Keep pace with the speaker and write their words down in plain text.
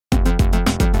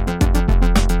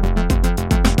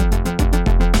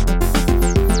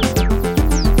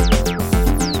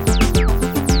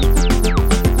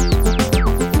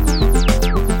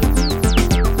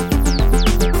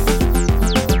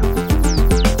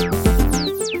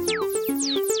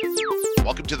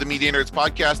Media Nerds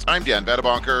Podcast. I'm Dan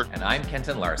Vedabonker. And I'm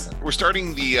Kenton Larson. We're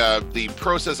starting the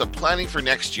process of planning for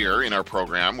next year in our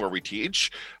program where we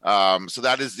teach. So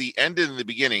that is the end and the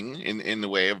beginning in the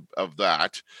way of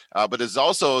that. But it's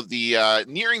also the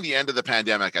nearing the end of the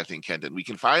pandemic, I think, Kenton. We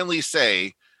can finally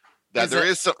say that there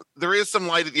is some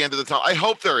light at the end of the tunnel. I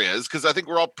hope there is, because I think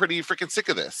we're all pretty freaking sick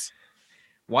of this.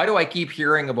 Why do I keep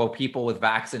hearing about people with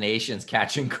vaccinations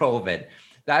catching COVID?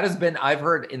 That has been, I've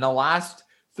heard in the last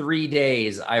 3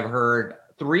 days, I've heard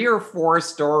 3 or 4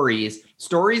 stories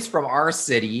from our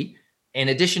city, in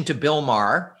addition to Bill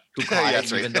Maher, who caught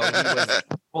it, even though he was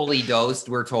fully dosed,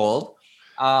 we're told.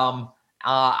 How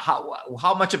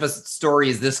much of a story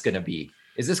is this going to be?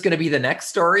 Is this going to be the next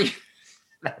story?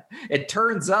 It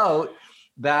turns out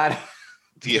that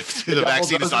the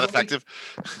vaccine is not effective.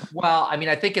 Well, I mean,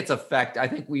 I think it's I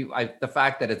think the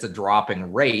fact that it's a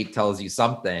dropping rate tells you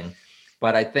something.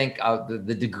 But I think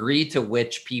the degree to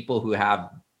which people who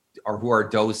are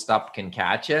dosed up can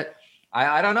catch it,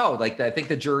 I don't know. Like, I think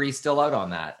the jury's still out on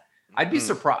that. I'd be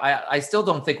surprised. I still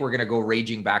don't think we're going to go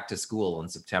raging back to school in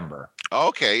September.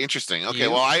 Okay, interesting. Okay,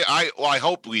 well, I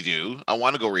hope we do. I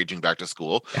want to go raging back to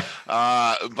school,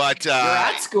 but you're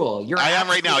at school. I am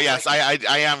right now. Yes, I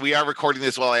am. We are recording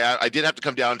this. Well, I did have to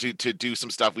come down to do some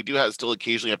stuff. We do still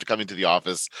occasionally have to come into the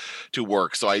office to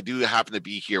work, so I do happen to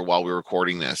be here while we're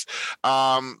recording this.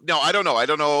 No, I don't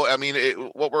know. I mean,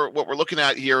 what we're looking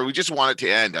at here, we just want it to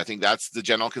end. I think that's the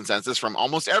general consensus from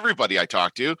almost everybody I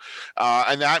talk to,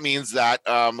 and that means that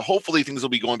hopefully things will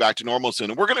be going back to normal soon.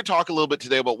 And we're going to talk a little bit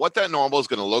today about what that normal is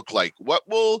going to look like. What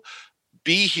will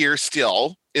be here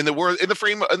still in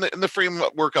the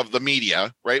framework of the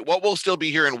media, right? What will still be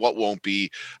here and what won't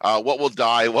be? What will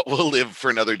die? What will live for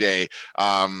another day?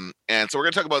 And so we're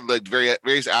going to talk about the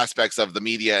various aspects of the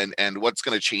media and what's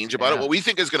going to change about it. What we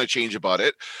think is going to change about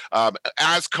it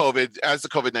as the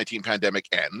COVID-19 pandemic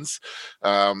ends.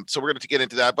 So we're going to get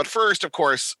into that. But first, of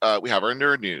course, we have our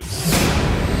nerd news.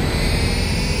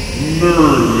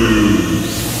 Nerd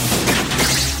news.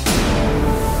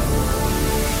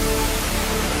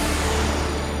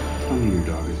 Tell me your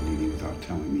dog isn't eating without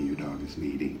telling me your dog isn't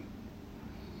eating.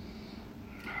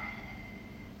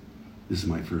 This is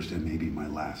my first and maybe my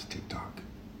last TikTok.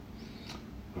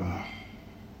 Oh,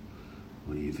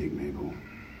 what do you think, Mabel?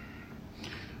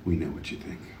 We know what you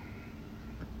think.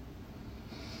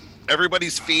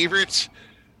 Everybody's favorite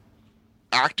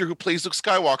actor who plays Luke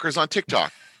Skywalker is on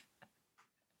TikTok.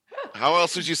 How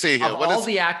else would you say him?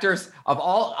 Which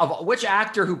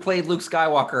actor who played Luke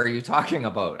Skywalker are you talking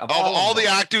about? Of all the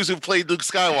actors who played Luke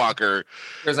Skywalker.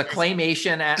 There's a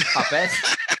claymation puppet.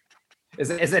 Is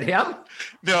it him?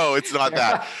 No, it's not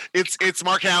that. It's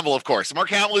Mark Hamill, of course. Mark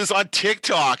Hamill is on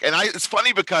TikTok, and it's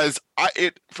funny because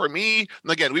for me,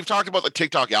 again, we've talked about the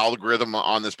TikTok algorithm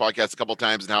on this podcast a couple of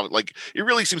times and how it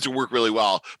really seems to work really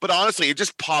well. But honestly, it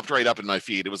just popped right up in my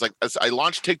feed. It was like I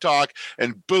launched TikTok,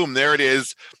 and boom, there it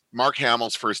is. Mark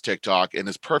Hamill's first TikTok, and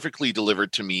is perfectly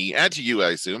delivered to me and to you, I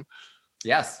assume.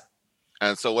 Yes.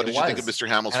 And so what did you think of Mr.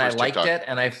 Hamill's first TikTok? TikTok? I liked it,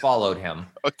 and I followed him.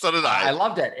 So did I. I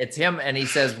loved it. It's him, and he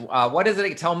says, what is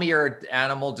it? Tell me your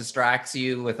animal distracts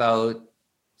you without...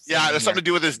 Yeah, it has something to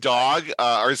do with his dog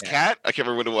or his cat. I can't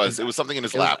remember what it was. It was something in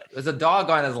his lap. It was a dog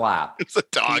on his lap. It's a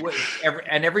dog.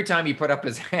 Every time he put up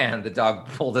his hand, the dog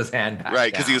pulled his hand back.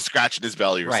 Right, because he was scratching his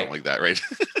belly or something like that, right?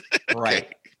 Okay.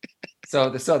 Right. So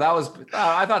that was,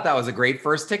 I thought that was a great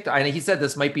first TikTok. And he said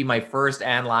this might be my first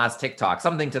and last TikTok,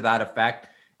 something to that effect.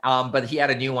 But he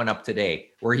had a new one up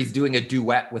today where he's doing a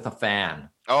duet with a fan.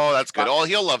 Oh, that's good. Oh,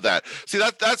 he'll love that. See,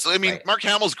 that's. I mean, right. Mark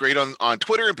Hamill's great on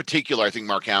Twitter in particular. I think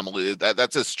Mark Hamill is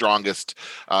that's his strongest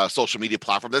social media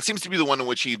platform. That seems to be the one in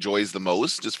which he enjoys the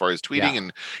most, as far as tweeting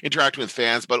and interacting with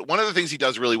fans. But one of the things he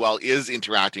does really well is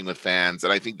interacting with fans,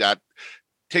 and I think that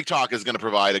TikTok is going to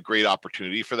provide a great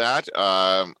opportunity for that,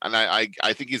 and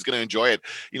I think he's going to enjoy it.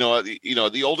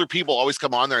 The older people always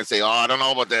come on there and say, "Oh, I don't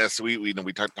know about this." We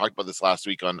talked about this last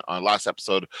week on last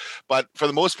episode, but for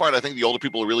the most part, I think the older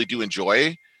people really do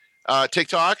enjoy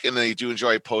TikTok, and they do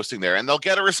enjoy posting there, and they'll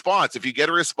get a response. If you get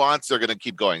a response, they're going to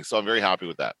keep going. So I'm very happy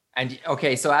with that. And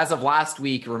okay, so as of last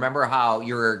week, remember how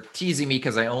you were teasing me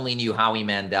because I only knew Howie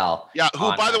Mandel. Yeah,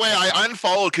 who, by the way, I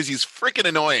unfollowed because he's freaking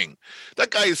annoying.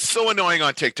 That guy is so annoying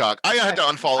on TikTok. I had to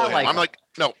unfollow him. I'm like,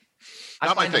 no,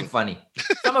 not my thing. Funny.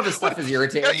 Some of his stuff is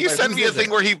irritating. Yeah, you sent me a thing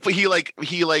where he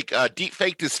deep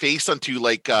faked his face onto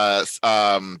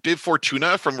Bib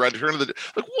Fortuna from Return of the.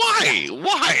 Like,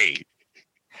 why?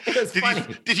 It was funny.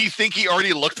 Did he think he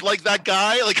already looked like that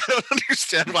guy? Like, I don't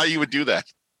understand why you would do that.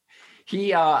 he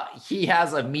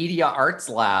has a media arts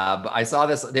lab. I saw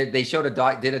this. They showed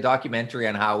did a documentary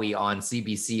on Howie on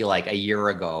CBC like a year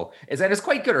ago. It's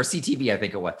quite good, or CTV, I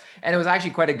think it was, and it was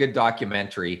actually quite a good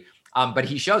documentary. But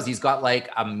he's got like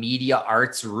a media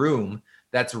arts room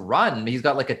that's run. He's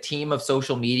got like a team of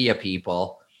social media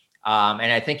people.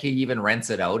 And I think he even rents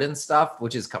it out and stuff,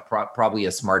 which is probably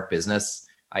a smart business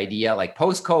idea. Like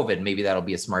post-COVID, maybe that'll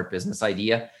be a smart business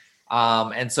idea.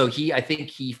 And so I think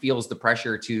he feels the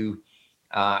pressure to,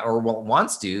 or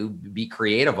wants to be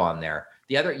creative on there.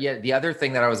 The other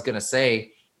thing that I was going to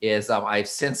say is I've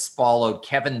since followed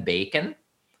Kevin Bacon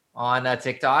on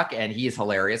TikTok, and he is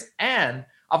hilarious. And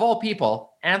of all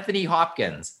people, Anthony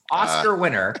Hopkins, Oscar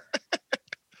winner,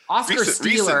 Oscar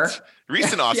stealer,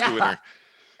 recent Oscar winner.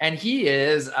 And he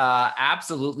is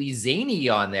absolutely zany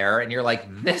on there. And you're like,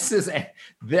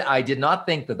 I did not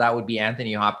think that would be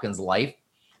Anthony Hopkins' life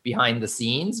behind the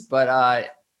scenes, but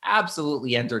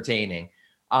absolutely entertaining.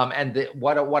 And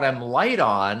what I'm light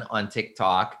on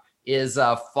TikTok is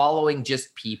following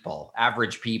just people,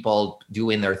 average people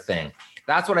doing their thing.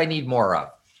 That's what I need more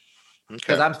of.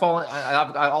 Because I'm following,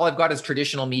 all I've got is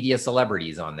traditional media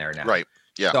celebrities on there now. Right.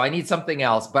 Yeah. So I need something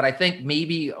else, but I think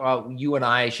maybe you and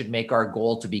I should make our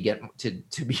goal to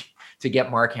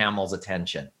get Mark Hamill's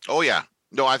attention. Oh yeah.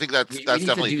 No, I think that's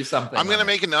definitely. To do something. I'm going to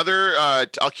make another.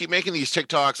 I'll keep making these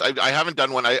TikToks. I haven't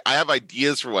done one. I have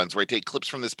ideas for ones where I take clips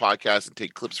from this podcast and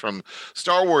take clips from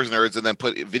Star Wars Nerds and then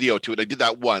put video to it. I did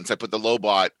that once. I put the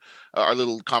Lobot, our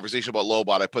little conversation about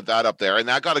Lobot. I put that up there, and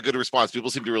that got a good response.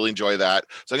 People seem to really enjoy that.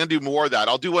 So I'm going to do more of that.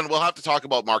 I'll do one. We'll have to talk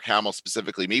about Mark Hamill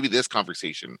specifically. Maybe this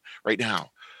conversation right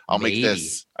now. I'll make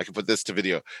this. I can put this to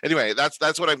video. Anyway, that's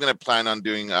what I'm going to plan on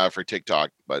doing for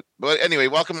TikTok. But anyway,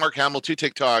 welcome Mark Hamill to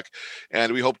TikTok,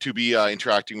 and we hope to be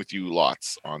interacting with you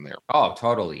lots on there. Oh,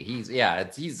 totally. He's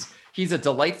a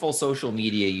delightful social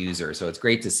media user, so it's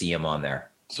great to see him on there.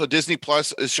 So Disney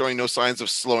Plus is showing no signs of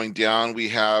slowing down. We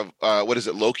have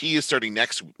Loki is starting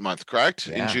next month, correct?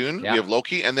 Yeah, in June, yeah. We have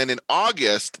Loki, and then in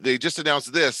August they just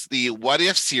announced the What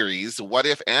If series, What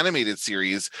If animated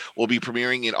series, will be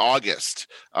premiering in August.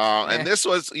 And this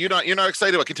was you're not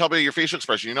excited. I can tell by your facial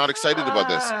expression. You're not excited about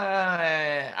this.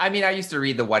 I mean, I used to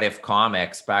read the What If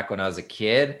comics back when I was a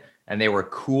kid, and they were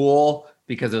cool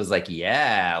because it was like,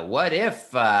 yeah, what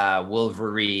if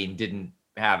Wolverine didn't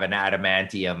have an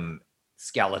adamantium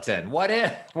skeleton? What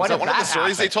if one of the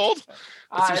stories they told?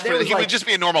 He would just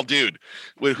be a normal dude.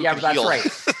 But that's right.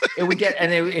 It would get,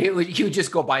 and he would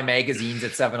just go buy magazines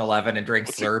at 7-Eleven and drink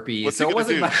Slurpees. So it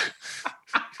wasn't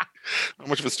how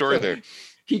much of a story there.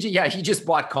 He just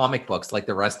bought comic books like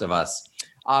the rest of us.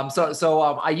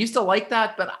 So I used to like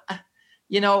that, but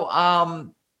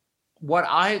what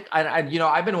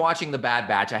I've been watching The Bad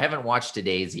Batch. I haven't watched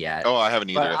today's yet. Oh, I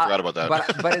haven't either. I forgot about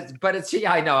that. But it's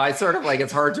I know. I sort of like,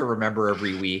 it's hard to remember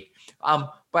every week.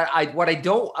 But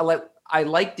I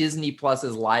like Disney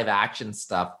Plus's live action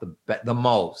stuff the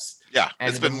most. Yeah, and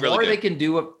it's been the really more good. they can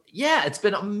do. Yeah, it's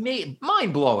been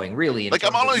mind blowing, really. Like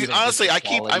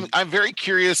I'm very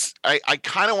curious. I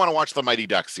kind of want to watch the Mighty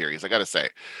Ducks series. I got to say,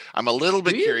 I'm a little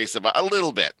bit curious about a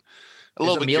little bit.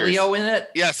 Is Emilio in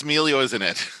it? Yes, Emilio is in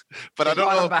it, but I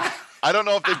don't know. I don't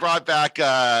know if they brought back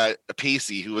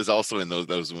Pacey, who was also in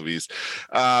those movies.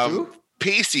 Who?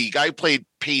 Pacey, guy who played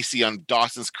Pacey on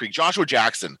Dawson's Creek. Joshua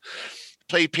Jackson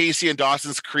played Pacey in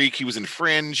Dawson's Creek. He was in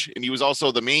Fringe, and he was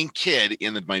also the main kid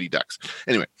in the Mighty Ducks.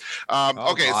 Anyway,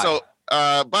 okay, God. so.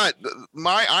 But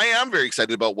I am very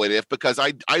excited about What If because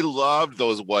I loved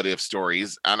those What If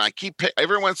stories, and I keep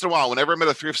every once in a while, whenever I'm at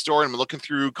a thrift store and I'm looking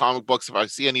through comic books, if I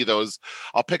see any of those,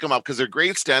 I'll pick them up because they're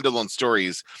great standalone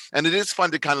stories, and it is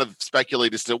fun to kind of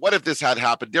speculate as to what if this had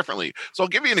happened differently. So I'll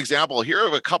give you an example. Here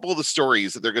are a couple of the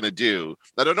stories that they're going to do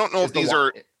that I don't know if these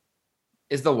are.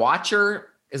 Is the Watcher?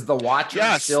 Is the Watcher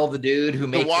still the dude who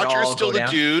makes the Watcher? Is still the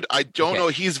dude. I don't know.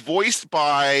 He's voiced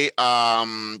by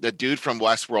the dude from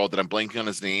Westworld that I'm blanking on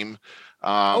his name.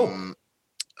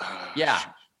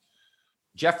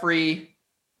 Jeffrey.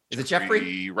 Is it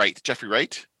Jeffrey? Right. Jeffrey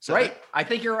Wright. Right. I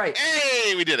think you're right.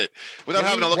 Hey, we did it without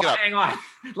having to look it up. Hang on.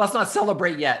 Let's not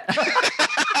celebrate yet.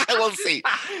 We'll see.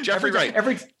 Jeffrey Wright.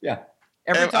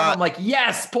 Every time I'm like,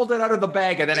 yes, pulled it out of the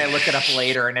bag, and then I look it up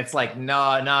later, and it's like,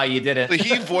 no, you didn't. So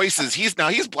he voices. He's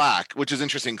black, which is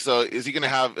interesting. So is he going to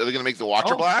have? Are they going to make the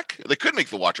Watcher black? They could make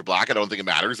the Watcher black. I don't think it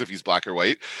matters if he's black or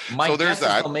white. So there's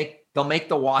that. They'll make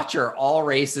the Watcher all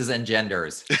races and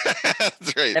genders.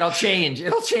 That's right. It'll change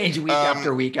week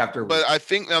after week after week. But I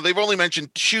think now they've only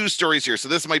mentioned 2 stories here. So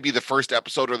this might be the first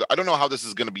episode, I don't know how this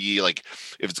is going to be, like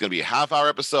if it's going to be a half-hour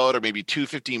episode or maybe 2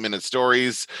 15-minute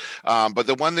stories. But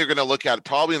the one they're going to look at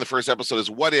probably in the first episode is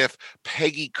what if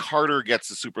Peggy Carter gets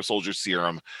the super soldier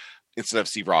serum. instead of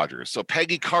Steve Rogers. So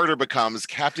Peggy Carter becomes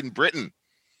Captain Britain.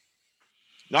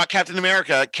 Not Captain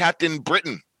America, Captain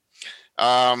Britain.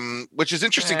 Which is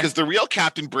interesting because the real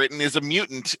Captain Britain is a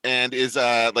mutant and is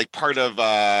like part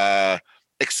of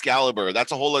Excalibur.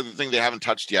 That's a whole other thing they haven't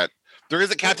touched yet. There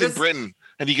is a Captain Britain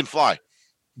and he can fly.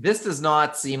 This does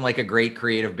not seem like a great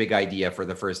creative big idea for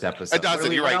the first episode. It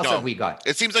doesn't. You're right. What else have we got?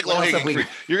 It seems like low hanging fruit.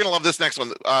 You're gonna love this next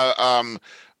one.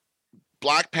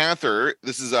 Black Panther.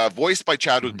 This is voiced by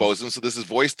Chadwick Boseman. So this is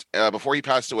voiced before he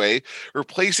passed away,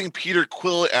 replacing Peter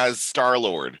Quill as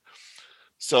Star-Lord.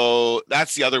 So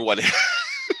that's the other one.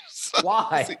 So, why?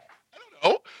 I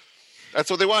don't know. That's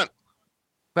what they want.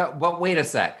 But wait a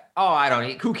sec. Oh, I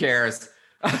don't. Who cares?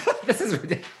 This is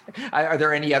ridiculous. Are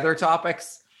there any other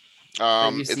topics?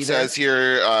 It says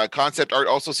here, concept art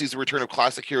also sees the return of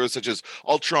classic heroes such as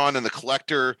Ultron and the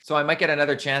Collector. So I might get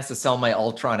another chance to sell my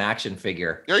Ultron action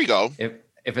figure. There you go.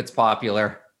 If it's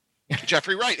popular.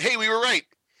 Jeffrey Wright. Hey, we were right.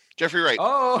 Jeffrey Wright.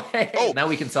 Oh, hey. Oh, now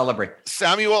we can celebrate.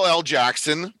 Samuel L.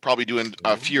 Jackson, probably doing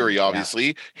Fury, obviously.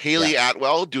 Yeah. Haley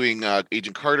Atwell doing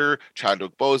Agent Carter.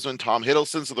 Chadwick Boseman, Tom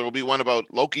Hiddleston. So there will be one about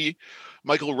Loki.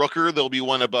 Michael Rooker. There'll be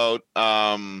one about,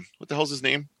 what the hell's his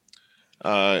name?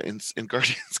 In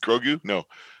Guardians, Grogu? No.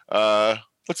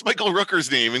 What's Michael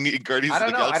Rooker's name in Guardians of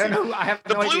the Galaxy? I don't know. I have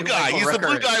the no idea. Blue guy. He's the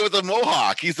blue guy with a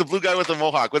mohawk. He's the blue guy with a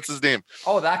mohawk. What's his name?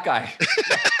 Oh, that guy.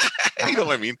 You know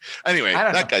what I mean? Anyway,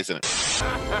 that guy's in it.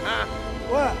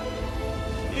 What?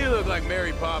 You look like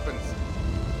Mary Poppins.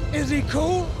 Is he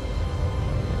cool?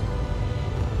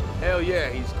 Hell yeah,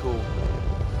 he's cool.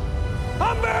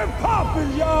 I'm Mary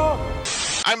Poppins, y'all.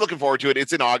 I'm looking forward to it.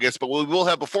 It's in August, but we will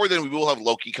have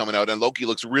Loki coming out, and Loki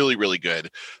looks really, really good.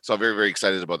 So I'm very, very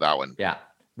excited about that one. Yeah.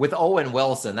 With Owen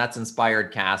Wilson, that's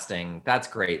inspired casting. That's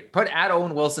great. Add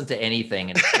Owen Wilson to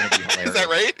anything, and it's going to be hilarious. Is that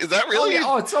right? Is that really? Oh, yeah.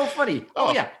 Oh, it's so funny.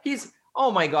 Oh yeah.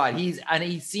 Oh my God.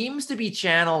 He seems to be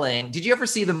channeling. Did you ever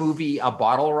see the movie A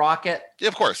Bottle Rocket? Yeah,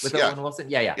 of course. With Owen Wilson?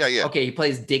 Yeah. Okay. He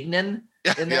plays Dignan.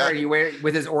 In there, and he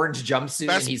with his orange jumpsuit.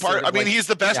 Best and he's part. Sort of he's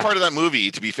the best part of that movie.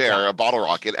 To be fair, A Bottle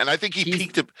Rocket, and I think he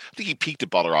peaked at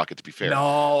Bottle Rocket. To be fair, no,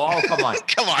 oh come on,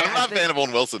 come on. I'm not a fan of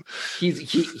Owen Wilson.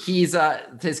 He's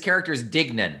his character's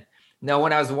Dignan. Now,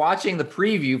 when I was watching the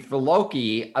preview for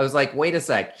Loki, I was like, wait a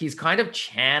sec, he's kind of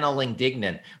channeling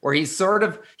Dignan, where he's sort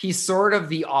of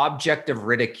the object of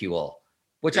ridicule,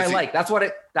 which I like. That's what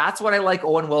I like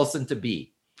Owen Wilson to be.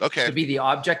 Okay. To be the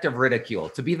object of ridicule,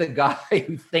 to be the guy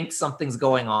who thinks something's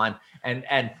going on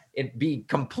and it be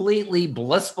completely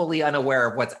blissfully unaware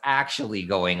of what's actually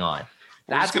going on.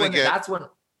 And I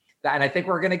think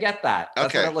we're going to get that.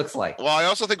 That's what it looks like. Well, I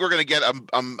also think we're going to get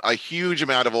a huge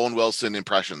amount of Owen Wilson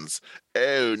impressions.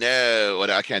 Oh no,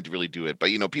 I can't really do it, but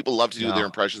people love to do their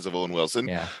impressions of Owen Wilson.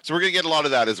 Yeah. So we're going to get a lot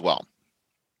of that as well.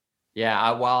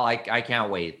 Yeah. Well, I can't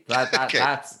wait. That's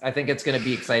I think it's going to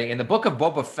be exciting. And the Book of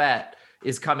Boba Fett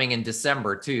is coming in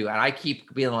December too, and I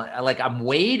keep being like I'm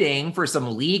waiting for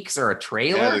some leaks or a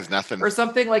trailer. Yeah, there's nothing or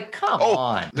something. Like, come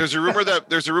on. There's a rumor that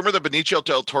Benicio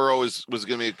del Toro was going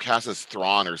to be cast as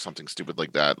Thrawn or something stupid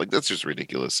like that. Like that's just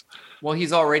ridiculous. Well, he's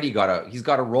got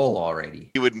a role already.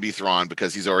 He wouldn't be Thrawn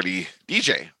because he's already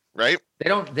DJ, right? They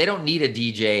don't need a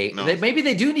DJ. No. Maybe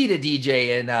they do need a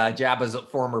DJ in Jabba's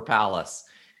former palace.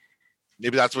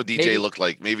 Maybe that's what DJ looked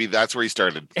like. Maybe that's where he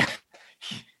started.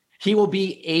 He will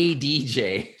be a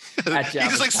DJ at Jabba's He's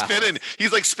just like palace. spinning.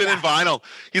 He's like spinning vinyl.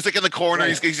 He's like in the corner.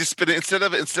 Right. He's just spinning instead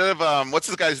of what's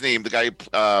this guy's name? The guy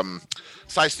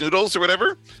Cy Snoodles or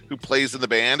whatever who plays in the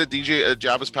band at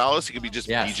Jabba's palace. He could be just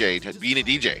DJ, being a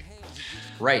DJ.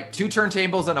 Right. 2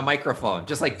 turntables and a microphone,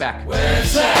 just like Beck.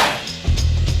 Where's that?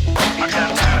 I got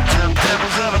 2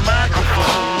 turntables and a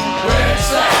microphone. Where's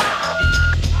that?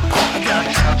 I got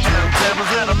 2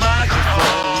 turntables and a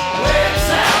microphone. Where's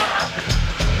that?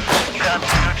 Got 2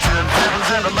 turntables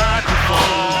and a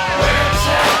microphone. Where's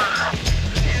that?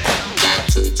 Got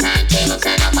 2 turntables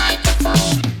and a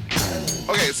microphone.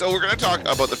 Okay, so we're going to talk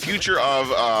about the future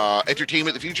of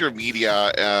entertainment, the future of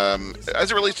media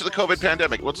as it relates to the COVID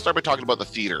pandemic. Let's start by talking about the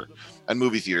theater and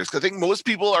movie theaters. Because I think most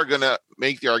people are going to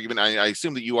make the argument, I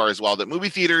assume that you are as well, that movie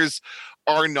theaters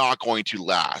are not going to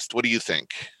last. What do you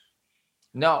think?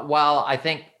 No, well, I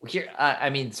think here,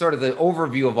 sort of the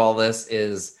overview of all this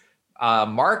is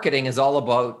marketing is all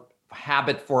about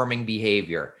habit-forming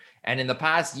behavior. And in the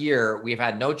past year, we've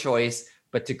had no choice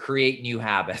but to create new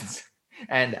habits.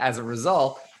 And as a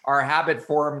result,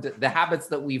 the habits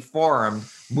that we formed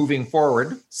moving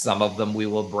forward, some of them we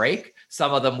will break,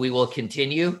 some of them we will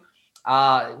continue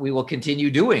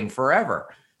doing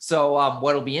forever. So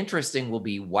what'll be interesting will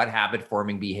be what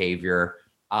habit-forming behavior,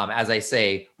 as I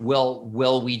say,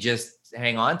 will we just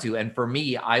hang on to? And for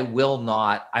me, I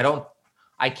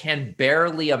I can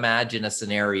barely imagine a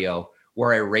scenario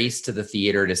where I race to the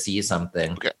theater to see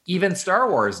something. Okay. Even Star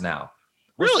Wars now.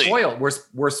 We're Really? spoiled.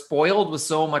 We're spoiled with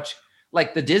so much.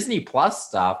 Like the Disney Plus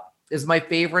stuff is my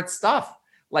favorite stuff.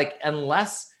 Like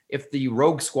unless if the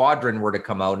Rogue Squadron were to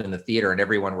come out in the theater and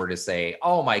everyone were to say,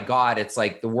 "Oh my God, it's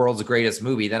like the world's greatest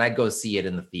movie," then I'd go see it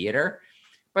in the theater.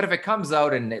 But if it comes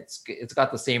out and it's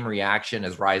got the same reaction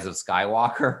as Rise of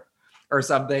Skywalker or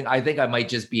something, I think I might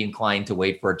just be inclined to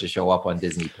wait for it to show up on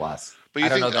Disney Plus. But you I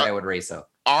don't know think, that I would race out.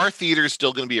 Are theaters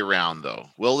still going to be around though?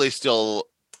 Will they still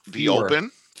be Fewer.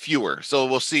 open? Fewer. So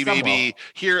we'll see Some maybe will.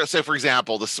 here. So for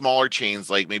example, the smaller chains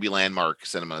like maybe Landmark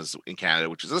Cinemas in Canada,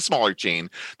 which is a smaller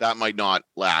chain, that might not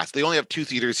last. They only have 2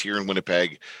 theaters here in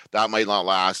Winnipeg. That might not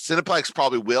last. Cineplex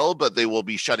probably will, but they will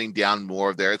be shutting down more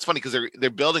of there. It's funny because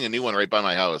they're building a new one right by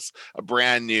my house, a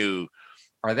brand new.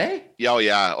 Are they? Yeah,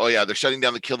 oh yeah. They're shutting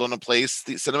down the Kildonan Place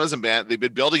cinemas and band. They've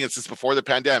been building it since before the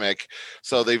pandemic.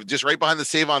 So they've just right behind the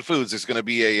Save on Foods. There's going to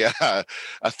be a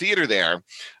theater there.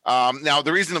 Now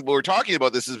the reason that we're talking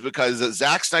about this is because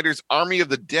Zack Snyder's Army of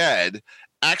the Dead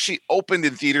actually opened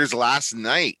in theaters last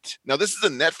night. Now this is a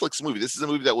Netflix movie. This is a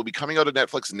movie that will be coming out of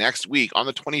Netflix next week on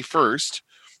the 21st.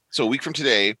 So a week from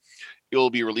today. It will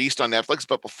be released on Netflix,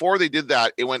 but before they did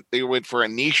that, they went for a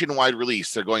nationwide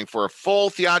release. They're going for a full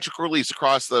theatrical release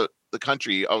across the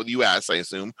country of the US, I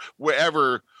assume,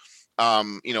 wherever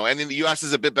and in the US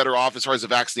is a bit better off as far as the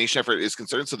vaccination effort is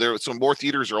concerned. So more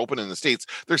theaters are open in the States.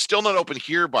 They're still not open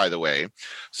here, by the way.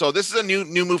 So this is a new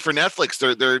move for Netflix.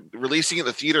 They're releasing it in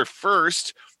the theater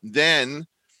first, then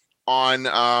on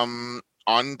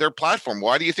their platform.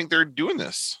 Why do you think they're doing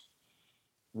this?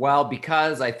 Well,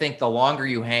 because I think the longer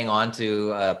you hang on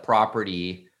to a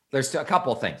property, there's a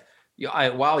couple of things. You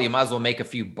might as well make a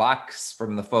few bucks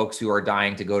from the folks who are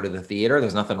dying to go to the theater.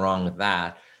 There's nothing wrong with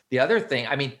that. The other thing,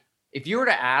 I mean, if you were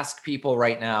to ask people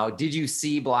right now, did you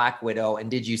see Black Widow and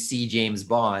did you see James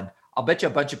Bond? I'll bet you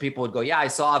a bunch of people would go, yeah, I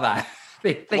saw that.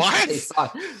 They think What? they saw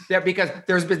it because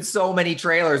there's been so many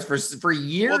trailers for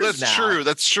years now. Well, that's true.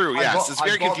 That's true. Yes, it's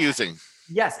very confusing.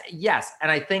 Yes. And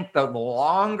I think the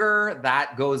longer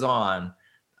that goes on,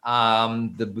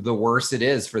 the worse it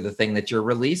is for the thing that you're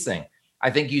releasing. I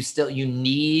think you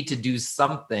need to do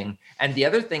something. And the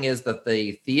other thing is that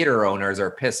the theater owners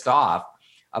are pissed off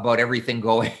about everything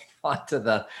going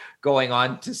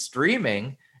on to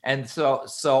streaming. And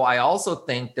so I also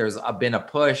think there's been a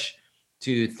push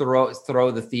to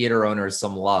throw the theater owners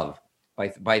some love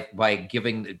by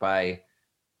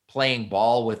playing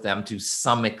ball with them to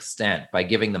some extent, by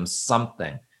giving them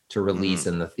something to release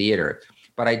in the theater.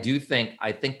 But I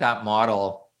think that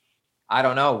model, I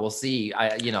don't know, we'll see.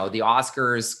 The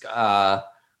Oscars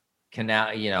can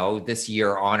now, this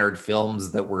year honored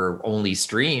films that were only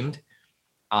streamed.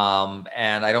 And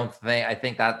I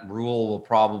think that rule will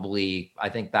probably, I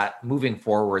think that moving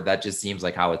forward, that just seems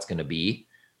like how it's going to be.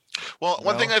 Well,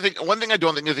 one thing I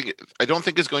don't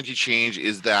think is going to change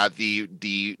is that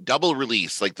the double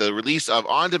release, like the release of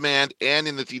on demand and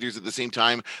in the theaters at the same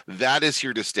time, that is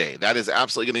here to stay. That is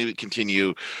absolutely going to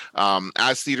continue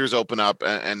as theaters open up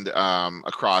and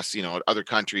across other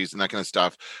countries and that kind of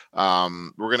stuff.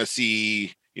 We're going to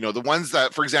see the ones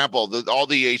that, for example, all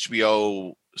the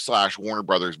HBO / Warner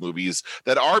Brothers movies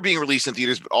that are being released in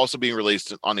theaters, but also being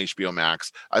released on HBO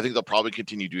Max. I think they'll probably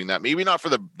continue doing that. Maybe not for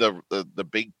the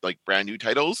big, like brand new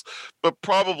titles, but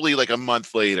probably like a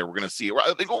month later, we're going to see.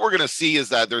 I think what we're going to see is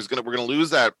that we're going to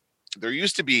lose that. There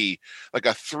used to be like a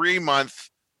 3-month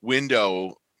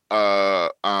window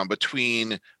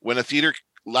between when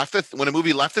when a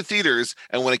movie left the theaters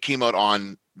and when it came out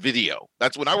on video.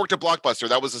 That's when I worked at Blockbuster.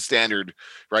 That was the standard,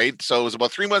 right? So it was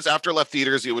about 3 months after it left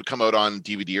theaters, it would come out on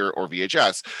DVD or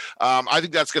VHS. I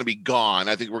think that's going to be gone.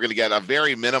 I think we're going to get a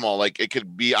very minimal, like it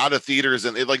could be out of theaters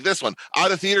and like this one,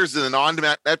 out of theaters and then on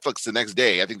Netflix the next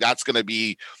day. I think that's going to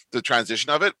be the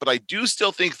transition of it. But I do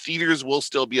still think theaters will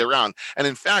still be around. And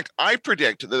in fact, I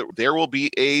predict that there will be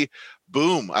a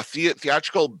boom, a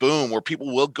theatrical boom where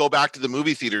people will go back to the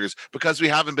movie theaters because we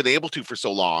haven't been able to for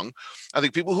so long. I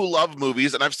think people who love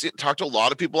movies, and I've talked to a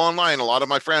lot of people online, a lot of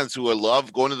my friends who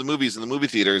love going to the movies in the movie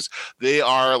theaters, they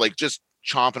are like just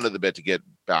chomping at the bit to get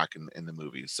back in the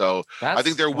movies. So I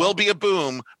think there will be a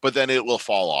boom, but then it will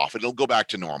fall off. It'll go back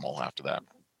to normal after that.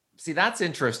 See, that's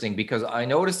interesting because I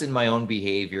noticed in my own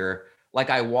behavior, like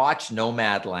I watched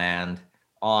Nomadland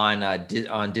on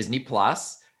Disney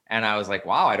Plus. And I was like,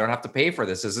 wow, I don't have to pay for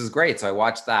this. This is great. So I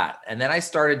watched that. And then I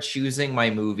started choosing my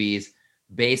movies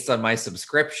based on my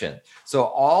subscription. So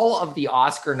all of the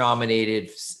Oscar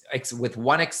nominated, with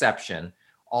one exception,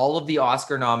 all of the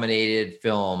Oscar nominated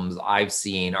films I've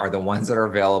seen are the ones that are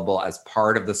available as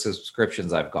part of the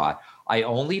subscriptions I've got. I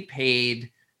only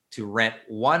paid to rent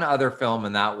one other film,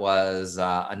 and that was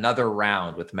Another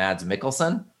Round with Mads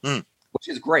Mikkelsen, which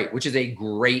is great, which is a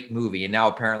great movie. And now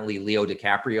apparently Leo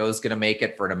DiCaprio is going to make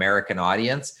it for an American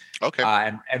audience. Okay.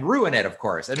 And ruin it, of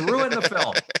course, and ruin the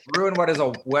film. Ruin what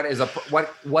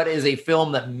is a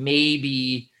film that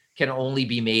maybe can only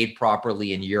be made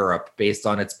properly in Europe based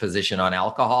on its position on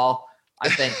alcohol. I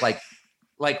think like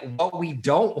what we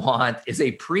don't want is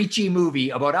a preachy movie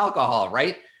about alcohol,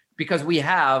 right? Because we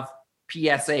have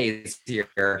PSAs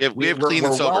here. Yeah, we have clean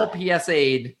and sober. Well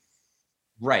PSA'd,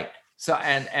 right? So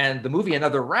and the movie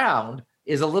Another Round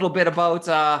is a little bit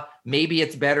about maybe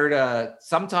it's better to,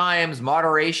 sometimes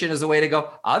moderation is the way to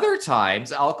go. Other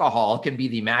times alcohol can be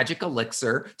the magic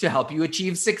elixir to help you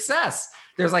achieve success.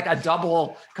 There's like a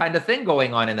double kind of thing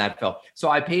going on in that film. So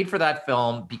I paid for that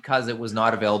film because it was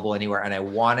not available anywhere, and I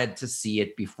wanted to see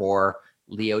it before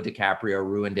Leo DiCaprio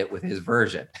ruined it with his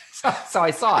version. So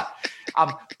I saw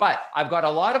it. But I've got a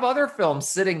lot of other films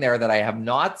sitting there that I have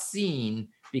not seen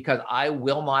because I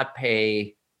will not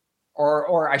pay,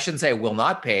 or I shouldn't say I will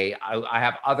not pay. I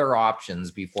have other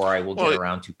options before I will get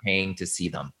around to paying to see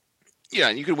them. Yeah,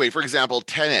 and you could wait. For example,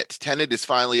 Tenet. Tenet is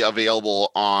finally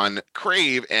available on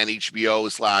Crave and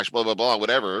HBO / blah, blah, blah,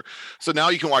 whatever. So now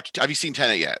you can watch. Have you seen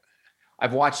Tenet yet?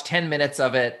 I've watched 10 minutes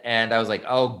of it, and I was like,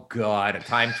 oh, God, a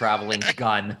time traveling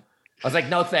gun. I was like,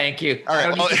 no, thank you. All right, I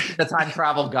don't need to see the time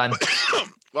travel gun.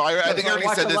 Well, I think I already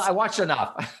said this. I watched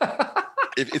enough.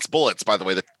 It's bullets, by the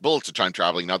way. The bullets are time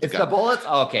traveling, not the gun. The bullets?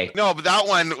 Oh, okay. No, but that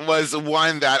one was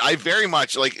one that I very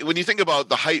much like. When you think about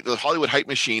the Hollywood hype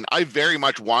machine, I very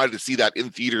much wanted to see that in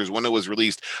theaters when it was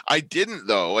released. I didn't,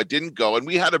 though. I didn't go. And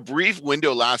we had a brief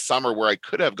window last summer where I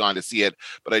could have gone to see it,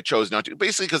 but I chose not to.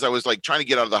 Basically, because I was like trying to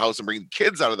get out of the house and bring the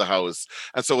kids out of the house.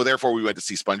 And so therefore we went to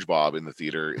see SpongeBob in the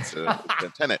theater instead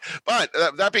of Tenet. But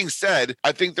that being said,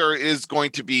 I think there is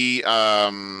going to be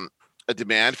a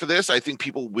demand for this. I think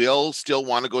people will still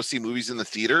want to go see movies in the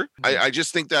theater. I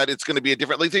just think that it's going to be a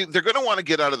different, like they're going to want to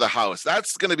get out of the house.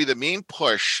 That's going to be the main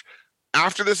push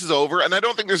after this is over. And I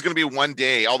don't think there's going to be one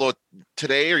day, although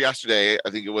today or yesterday, I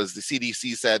think it was, the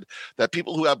CDC said that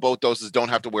people who have both doses don't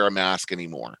have to wear a mask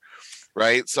anymore.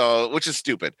 Right. So, which is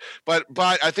stupid, but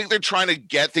I think they're trying to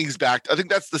get things back. I think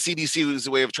that's the CDC's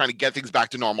way of trying to get things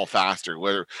back to normal faster.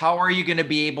 Where how are you going to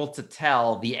be able to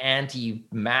tell the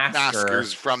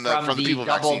anti-maskers from the people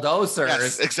double dosers?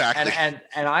 Yes, exactly. And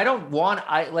I don't want,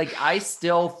 I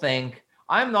still think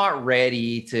I'm not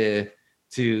ready to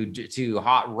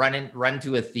run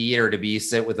to a theater to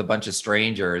sit with a bunch of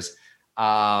strangers.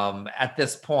 At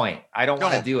this point, I don't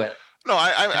want to do it. No,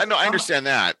 I know. I understand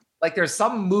that. Like there's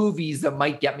some movies that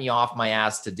might get me off my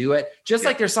ass to do it. Just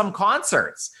like there's some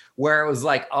concerts where it was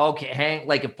like, okay,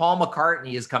 like if Paul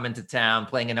McCartney is coming to town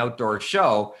playing an outdoor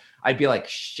show, I'd be like,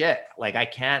 shit, like I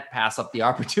can't pass up the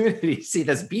opportunity to see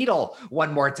this Beatle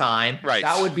one more time. Right.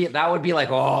 That would be like,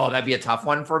 oh, that'd be a tough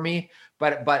one for me.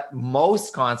 But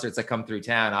most concerts that come through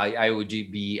town, I would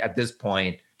be at this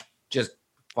point just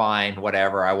fine,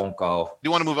 whatever, I won't go. You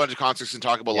want to move on to concerts and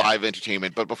talk about live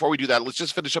entertainment, but before we do that, let's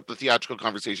just finish up the theatrical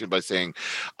conversation by saying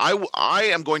I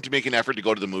am going to make an effort to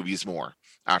go to the movies more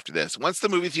after this. Once the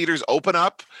movie theaters open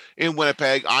up in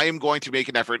Winnipeg, I am going to make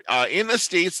an effort. In the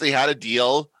States, they had a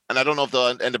deal, and I don't know if they'll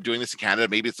end up doing this in Canada.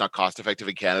 Maybe it's not cost effective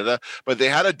in Canada, but they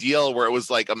had a deal where it was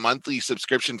like a monthly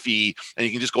subscription fee and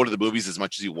you can just go to the movies as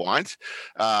much as you want.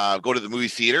 Go to the movie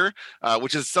theater,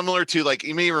 which is similar to, like,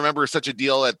 you may remember such a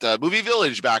deal at Movie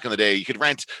Village back in the day. You could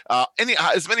rent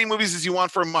as many movies as you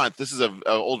want for a month. This is an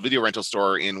old video rental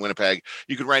store in Winnipeg.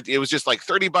 You could rent, it was just like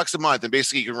 $30 a month. And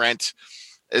basically you can rent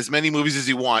as many movies as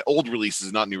you want, old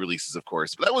releases, not new releases, of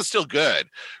course, but that was still good,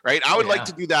 right? I would like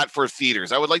to do that for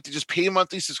theaters. I would like to just pay a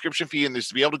monthly subscription fee and just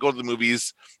to be able to go to the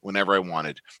movies whenever I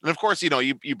wanted. And of course,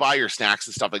 you buy your snacks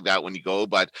and stuff like that when you go,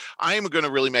 but I am going to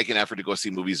really make an effort to go see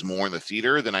movies more in the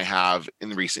theater than I have in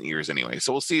recent years anyway.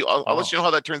 So we'll see. I'll let you know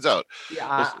how that turns out. Yeah,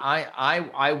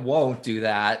 I won't do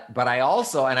that, but I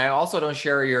also don't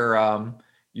share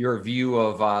your view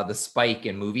of the spike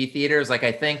in movie theaters. Like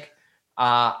I think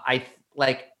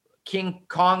like King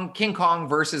Kong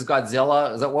versus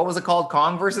Godzilla. Is that what was it called?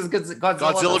 Kong versus Godzilla?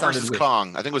 Godzilla versus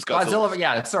Kong. I think it was Godzilla.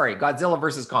 Yeah, sorry. Godzilla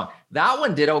versus Kong. That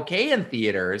one did okay in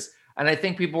theaters. And I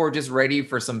think people were just ready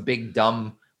for some big,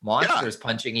 dumb monsters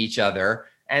punching each other.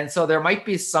 And so there might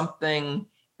be something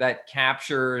that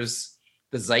captures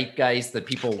the zeitgeist that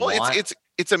people want.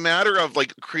 It's a matter of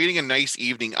like creating a nice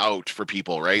evening out for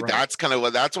people, right? That's kind of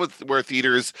where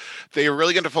theaters, they are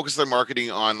really going to focus their marketing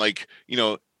on, like,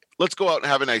 let's go out and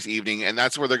have a nice evening. And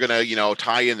that's where they're going to,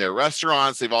 tie in their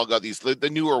restaurants. They've all got the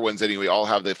newer ones anyway, all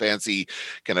have the fancy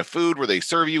kind of food where they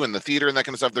serve you in the theater and that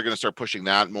kind of stuff. They're going to start pushing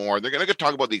that more. They're going to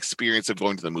talk about the experience of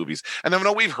going to the movies. And I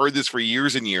know we've heard this for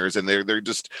years and years, and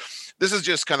this is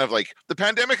just kind of like the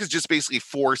pandemic has just basically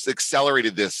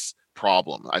accelerated this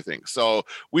problem, I think. So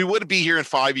we would be here in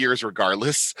 5 years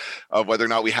regardless of whether or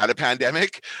not we had a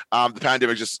pandemic. The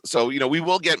pandemic we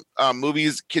will get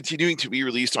movies continuing to be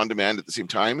released on demand at the same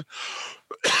time.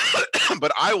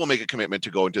 But I will make a commitment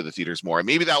to go into the theaters more. And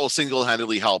maybe that will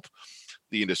single-handedly help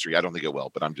the industry. I don't think it will,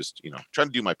 but I'm just, trying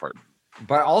to do my part.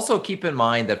 But also keep in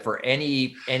mind that for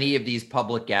any of these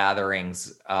public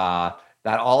gatherings,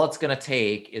 that all it's going to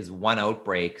take is one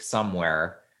outbreak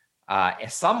somewhere.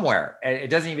 It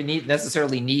doesn't even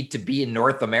necessarily need to be in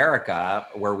North America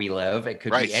where we live. It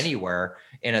could be anywhere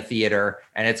in a theater,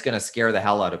 and it's going to scare the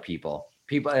hell out of people.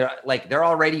 People they're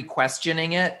already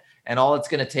questioning it, and all it's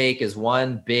going to take is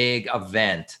one big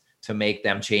event to make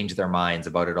them change their minds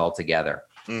about it altogether.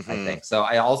 I think so.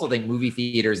 I also think movie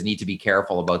theaters need to be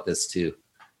careful about this too.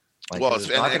 It's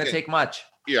not going to take much.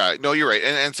 Yeah, no, you're right.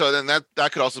 And so then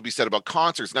that could also be said about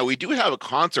concerts. Now, we do have a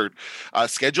concert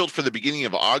scheduled for the beginning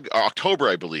of October,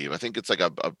 I believe. I think it's like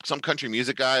some country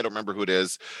music guy. I don't remember who it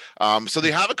is. So they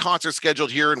have a concert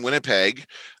scheduled here in Winnipeg.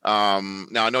 Now,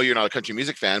 I know you're not a country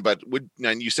music fan, but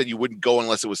and you said you wouldn't go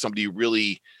unless it was somebody you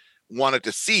really wanted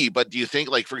to see. But do you think,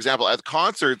 like, for example, at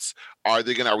concerts, are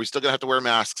we still going to have to wear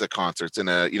masks at concerts in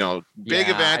a, big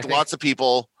event, lots of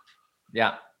people?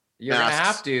 Yeah, you're going to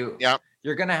have to. Yeah.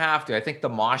 You're going to have to. I think the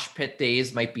mosh pit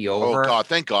days might be over. Oh God,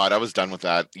 thank God. I was done with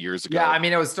that years ago. Yeah, I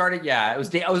mean, it was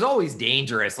always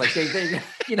dangerous. Like they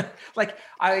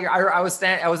I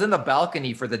was in the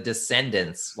balcony for the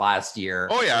Descendants last year.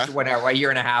 Oh yeah. A year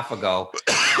and a half ago.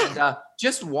 And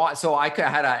so I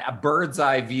had a bird's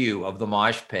eye view of the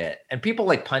mosh pit and people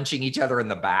like punching each other in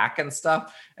the back and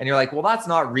stuff. And you're like, well, that's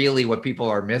not really what people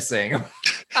are missing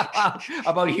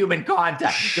about human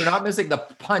contact. They're not missing the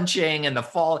punching and the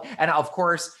fall. And of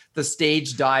course, the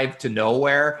stage dive to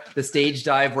nowhere, the stage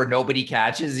dive where nobody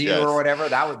catches you or whatever.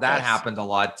 That happened a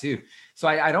lot too. So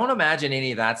I don't imagine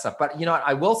any of that stuff. But you know what?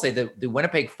 I will say that the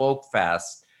Winnipeg Folk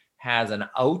Fest has an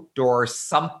outdoor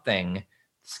something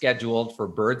scheduled for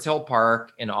Birds Hill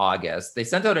Park in August. They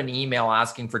sent out an email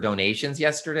asking for donations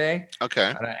yesterday.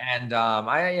 Okay. And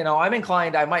I'm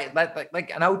inclined, I might let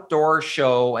like an outdoor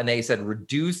show, and they said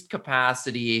reduced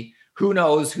capacity. Who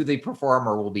knows who the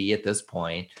performer will be at this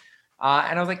point.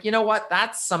 And I was like, you know what?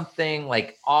 That's something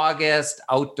like August,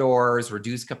 outdoors,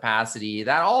 reduced capacity.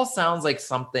 That all sounds like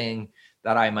something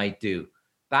that I might do.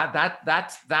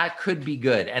 That could be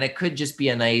good. And it could just be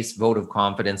a nice vote of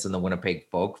confidence in the Winnipeg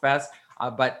Folk Fest.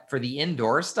 But for the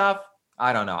indoor stuff,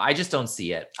 I don't know. I just don't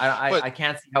see it. I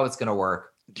can't see how it's going to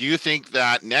work. Do you think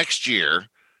that next year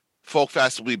Folk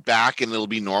Fest will be back and it'll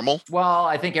be normal? Well,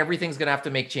 I think everything's going to have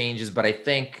to make changes. But I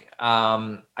think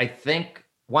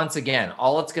once again,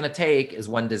 all it's going to take is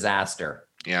one disaster.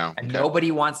 Yeah. And nobody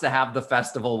wants to have the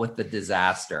festival with the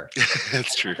disaster.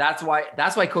 That's true. That's why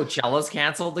Coachella's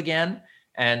canceled again.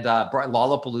 And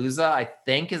Lollapalooza, I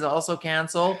think, is also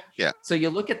canceled. Yeah. So you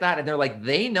look at that and they're like,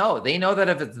 they know that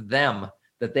if it's them,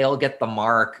 that they'll get the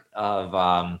mark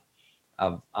of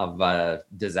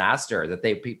disaster, that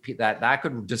that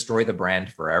could destroy the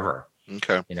brand forever.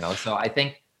 Okay. So I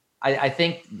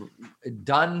think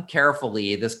done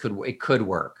carefully, it could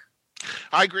work.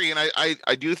 I agree. And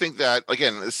I do think that,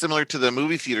 again, similar to the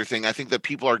movie theater thing, I think that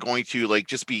people are going to like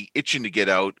just be itching to get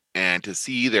out and to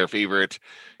see their favorite,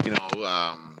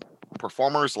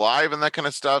 performers live and that kind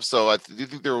of stuff. So I do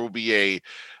think there will be a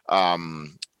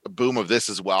boom of this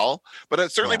as well.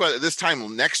 But certainly by this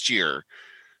time next year,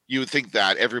 you would think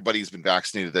that everybody's been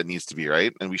vaccinated that needs to be,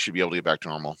 right? And we should be able to get back to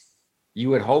normal. You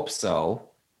would hope so.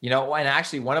 And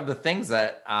actually one of the things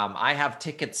that I have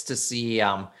tickets to see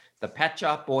the Pet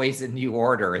Shop Boys in New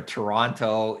Order in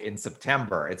Toronto in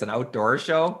September. It's an outdoor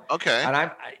show. Okay. And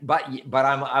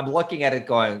I'm looking at it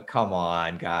going, come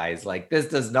on, guys. Like this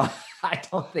does not, I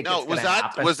don't think it's going to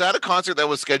happen. Was that a concert that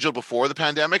was scheduled before the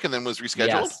pandemic and then was rescheduled?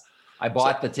 Yes. I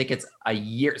bought the tickets a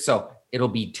year. So it'll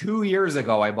be 2 years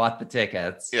ago. I bought the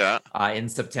tickets in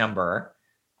September.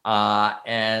 I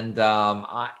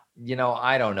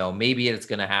don't know. Maybe it's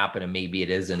going to happen and maybe it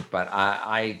isn't, but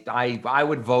I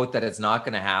would vote that it's not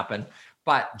going to happen.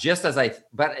 But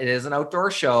but it is an outdoor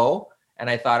show. And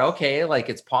I thought, okay, like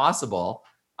it's possible,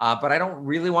 but I don't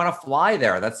really want to fly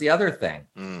there. That's the other thing.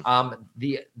 I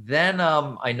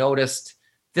noticed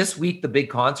this week, the big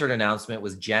concert announcement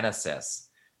was Genesis.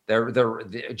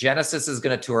 The Genesis is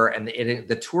going to tour, and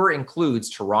the tour includes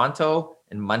Toronto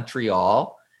and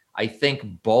Montreal. I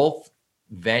think both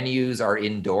venues are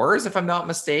indoors, if I'm not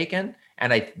mistaken.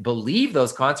 And I believe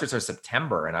those concerts are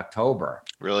September and October.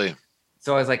 Really?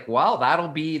 So I was like, well,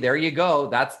 there you go.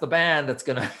 That's the band that's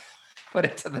going to put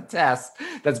it to the test.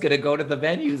 That's going to go to the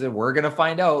venues, and we're going to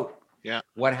find out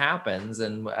what happens.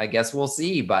 And I guess we'll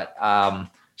see. But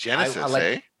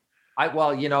Genesis,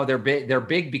 well, you know, they're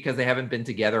big because they haven't been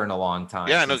together in a long time.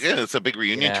 Yeah, it's a big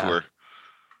reunion tour.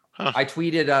 Huh. I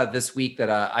tweeted this week that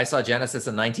I saw Genesis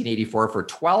in 1984 for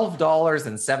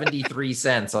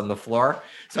 $12.73 on the floor.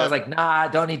 So I was like, nah,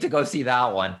 don't need to go see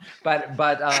that one. But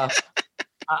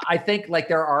I think like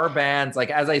there are bands, like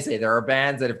as I say, there are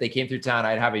bands that if they came through town,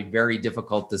 I'd have a very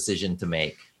difficult decision to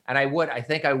make. And I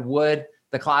think I would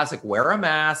the classic wear a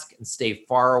mask and stay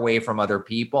far away from other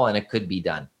people, and it could be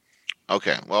done.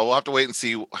 Okay, well, we'll have to wait and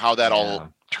see how that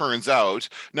all turns out.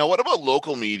 Now, what about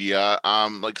local media,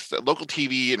 like local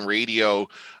TV and radio?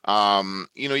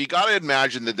 You know, you got to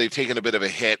imagine that they've taken a bit of a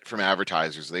hit from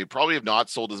advertisers. They probably have not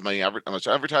sold as much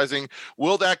advertising.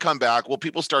 Will that come back? Will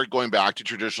people start going back to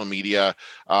traditional media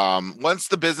once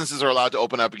the businesses are allowed to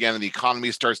open up again and the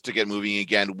economy starts to get moving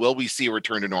again? Will we see a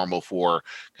return to normal for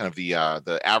kind of the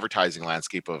advertising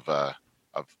landscape of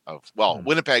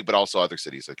Winnipeg, but also other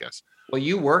cities, I guess? Well,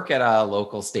 you work at a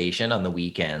local station on the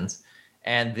weekends,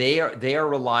 and they are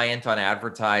reliant on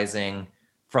advertising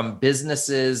from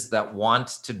businesses that want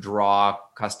to draw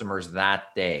customers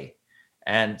that day.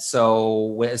 And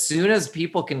so as soon as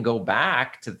people can go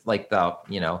back to like the,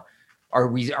 you know, are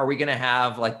we going to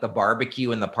have like the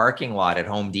barbecue in the parking lot at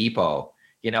Home Depot?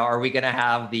 You know, are we going to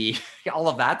have all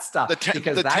of that stuff? The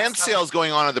tent sales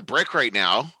going on at the Brick right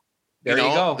now. There you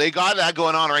go. They got that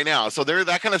going on right now. So there,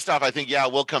 that kind of stuff, I think,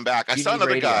 will come back. I saw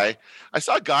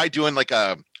a guy doing like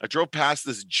I drove past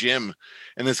this gym,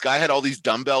 and this guy had all these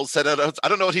dumbbells set out. I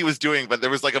don't know what he was doing, but there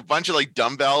was like a bunch of like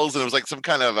dumbbells, and it was like some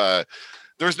kind of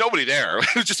there was nobody there.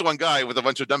 It was just one guy with a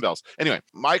bunch of dumbbells. Anyway,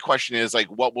 my question is like,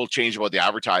 what will change about the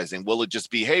advertising? Will it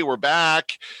just be, hey, we're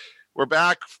back,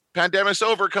 pandemic's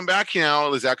over, come back, you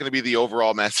know? Is that going to be the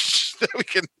overall message that we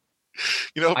can,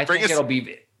 you know, I think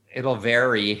it'll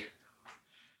vary.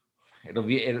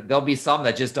 There'll be some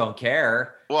that just don't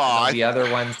care. Well,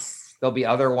 there'll be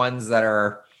other ones that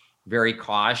are very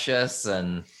cautious,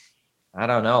 and I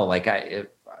don't know. Like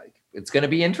it's going to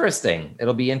be interesting.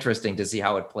 It'll be interesting to see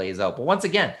how it plays out. But once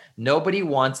again, nobody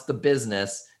wants the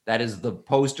business that is the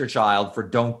poster child for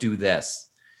don't do this.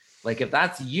 Like if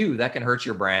that's you, that can hurt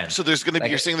your brand. So there's going to be,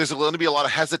 you're saying there's going to be a lot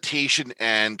of hesitation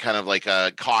and kind of like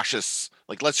a cautious,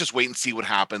 like let's just wait and see what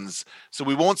happens. So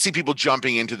we won't see people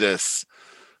jumping into this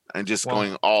and just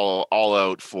going all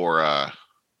out for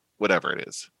whatever it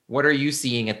is. What are you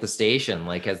seeing at the station?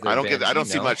 Like, I don't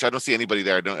see much. I don't see anybody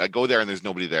there. I go there and there's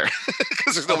nobody there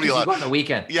because there's nobody allowed. On the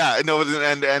weekend. Yeah, no,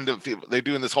 and they're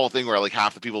doing this whole thing where like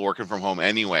half the people working from home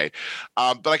anyway.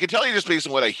 But I can tell you just based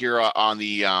on what I hear on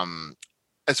the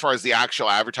as far as the actual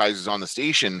advertisers on the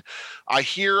station, I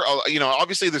hear, you know,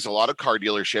 obviously there's a lot of car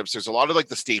dealerships. There's a lot of like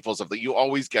the staples of that. You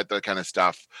always get that kind of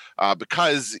stuff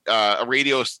because a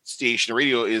radio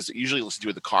is usually listened to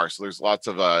in the car. So there's lots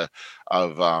of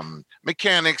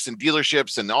mechanics and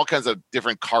dealerships and all kinds of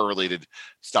different car related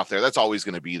stuff there. That's always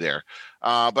going to be there.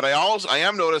 But I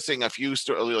am noticing a few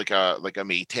like a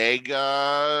Maytag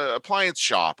appliance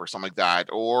shop or something like that,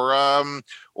 or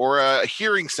a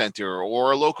hearing center,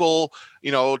 or a local,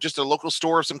 you know, just a local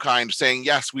store of some kind saying,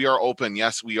 yes, we are open.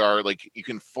 Yes, we are. Like you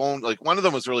can phone, like one of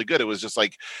them was really good. It was just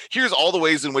like, here's all the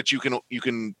ways in which you can,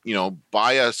 you know,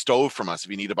 buy a stove from us if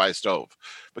you need to buy a stove,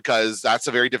 because that's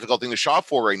a very difficult thing to shop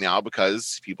for right now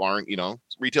because people aren't, you know,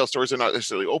 retail stores are not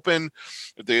necessarily open.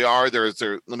 If they are, there's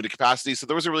their limited capacity. So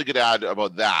there was a really good ad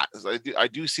about that. I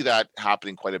do see that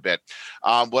happening quite a bit.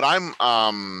 What I'm,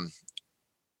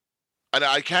 and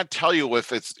I can't tell you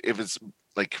if it's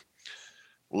like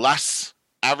less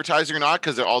advertising or not,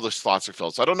 because all the slots are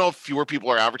filled. So I don't know if fewer people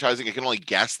are advertising. I can only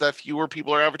guess that fewer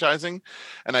people are advertising,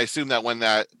 and I assume that when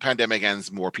that pandemic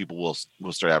ends, more people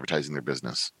will start advertising their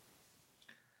business.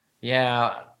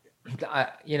 Yeah,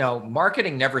 you know,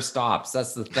 marketing never stops.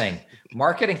 That's the thing.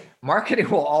 Marketing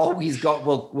will always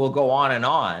will go on and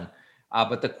on.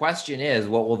 But the question is,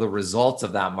 what will the results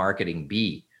of that marketing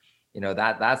be? You know,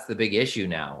 that's the big issue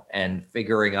now, and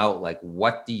figuring out like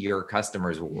what do your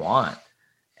customers want.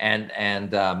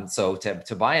 And so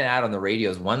to buy an ad on the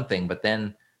radio is one thing, but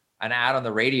then an ad on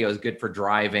the radio is good for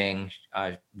driving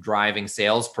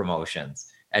sales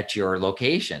promotions at your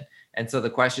location. And so the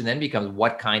question then becomes,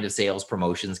 what kind of sales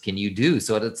promotions can you do?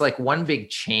 So it's like one big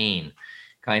chain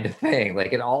kind of thing.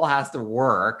 Like it all has to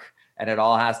work, and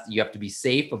you have to be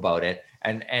safe about it.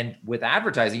 And with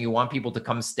advertising, you want people to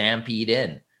come stampede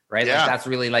in, right? Yeah. Like that's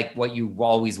really like what you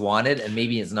always wanted, and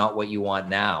maybe it's not what you want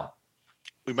now.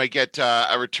 We might get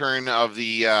a return of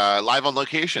the live on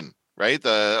location, right?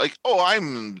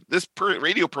 I'm this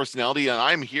radio personality and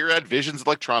I'm here at Visions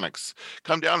Electronics.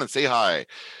 Come down and say hi.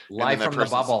 Live from the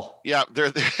bubble. Yeah,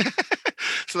 they're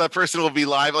so that person will be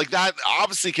live. Like that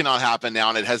obviously cannot happen now,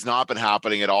 and it has not been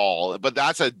happening at all. But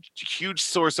that's a huge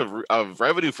source of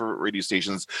revenue for radio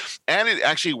stations, and it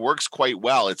actually works quite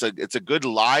well. It's a good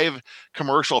live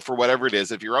commercial for whatever it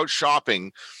is. If you're out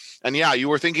shopping, and yeah, you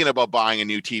were thinking about buying a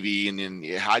new TV and then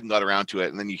you hadn't got around to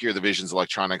it, and then you hear the Visions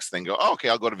Electronics thing, go, oh, okay,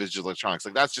 I'll go to Visions Electronics.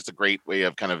 Like that's just a great way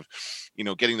of kind of,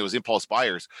 getting those impulse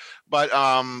buyers. But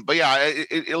yeah,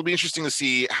 it'll be interesting to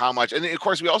see how much. And of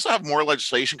course, we also have more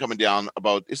legislation coming down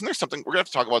about. Isn't there something we're gonna have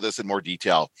to talk about this in more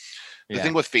detail? The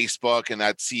thing with Facebook and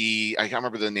I can't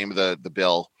remember the name of the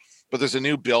bill, but there's a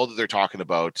new bill that they're talking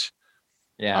about.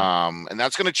 Yeah. And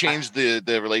that's going to change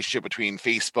the relationship between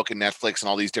Facebook and Netflix and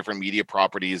all these different media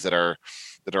properties that are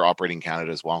operating in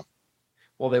Canada as well.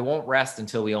 Well, they won't rest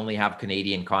until we only have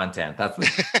Canadian content. That's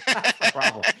the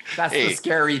problem. That's the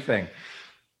scary thing.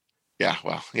 Yeah.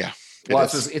 Well, yeah.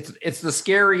 It's the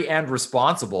scary and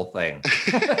responsible thing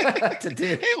to do.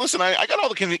 Hey, listen, I got all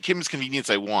the Kim's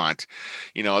Convenience I want.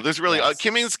 There's really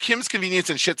Kim's Convenience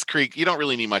and Schitt's Creek. You don't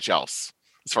really need much else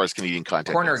as far as Canadian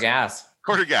content. Corner gas.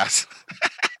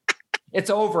 It's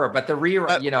over, but the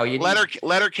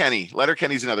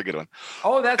Letterkenny's another good one.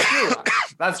 Oh, that's true.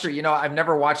 That's true. I've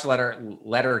never watched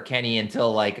Letterkenny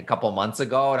until like a couple months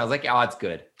ago, and I was like, oh, it's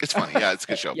good. It's funny. Yeah, it's a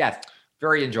good show. Yes,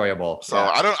 very enjoyable. So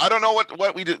yeah. I don't know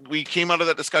what we did. We came out of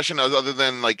that discussion other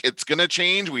than like it's going to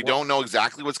change. We don't know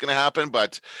exactly what's going to happen,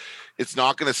 but it's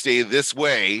not going to stay this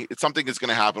way. It's something that's going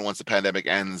to happen once the pandemic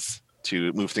ends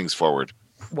to move things forward.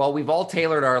 Well, we've all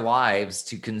tailored our lives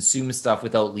to consume stuff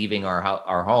without leaving our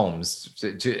homes,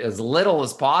 to as little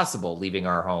as possible leaving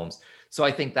our homes. So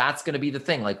I think that's going to be the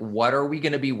thing. Like, what are we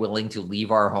going to be willing to leave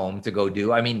our home to go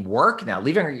do? I mean, work now.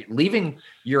 Leaving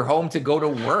your home to go to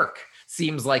work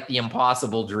seems like the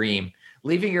impossible dream.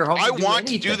 Leaving your home. I want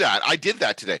to do that. I did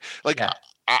that today.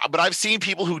 But I've seen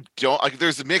people who don't. Like,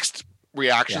 there's mixed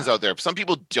reactions out there. Some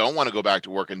people don't want to go back to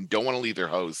work and don't want to leave their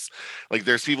house. Like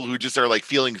there's people who just are like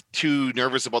feeling too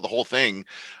nervous about the whole thing.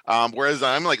 Whereas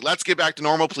I'm like, let's get back to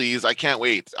normal, please. I can't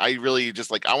wait. I really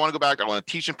just like, I want to go back. I want to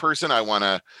teach in person. I want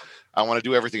to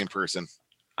do everything in person.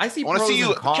 I want to see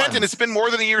you, Kenton. It's been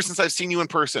more than a year since I've seen you in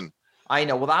person. I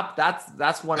know. Well,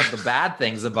 that's one of the bad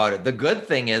things about it. The good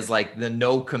thing is like the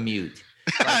no commute.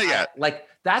 Like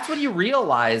that's when you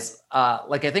realize,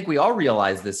 like I think we all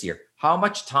realized this year, how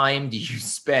much time do you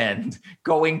spend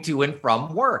going to and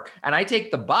from work? And I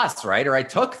take the bus, right? Or I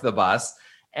took the bus,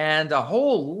 and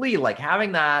holy, like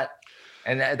having that,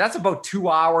 and that's about 2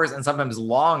 hours and sometimes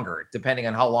longer, depending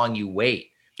on how long you wait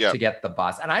to get the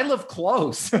bus. And I live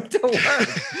close to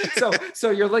work. So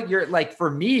you're like,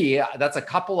 for me, that's a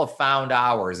couple of found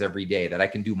hours every day that I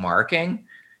can do marking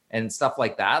and stuff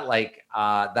like that. Like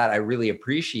that I really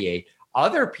appreciate.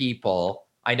 Other people,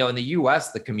 I know in the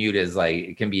US, the commute is like,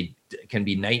 it can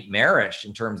be nightmarish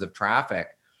in terms of traffic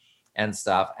and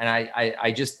stuff. And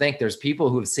I just think there's people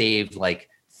who have saved like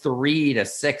 3 to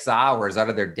 6 hours out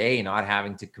of their day not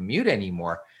having to commute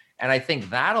anymore. And I think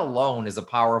that alone is a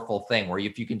powerful thing where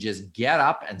if you can just get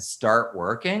up and start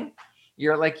working,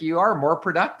 you are more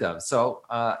productive. So,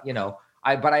 but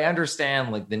I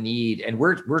understand like the need, and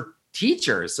we're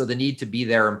teachers. So the need to be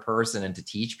there in person and to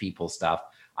teach people stuff.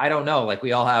 I don't know, like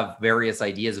we all have various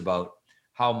ideas about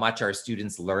how much our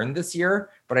students learned this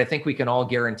year, but I think we can all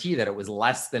guarantee that it was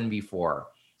less than before.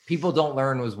 People don't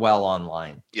learn as well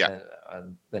online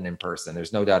than in person.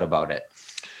 There's no doubt about it.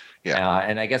 Yeah.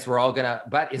 And I guess we're all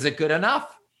but is it good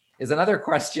enough is another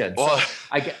question. Well,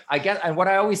 so I get, and what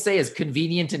I always say is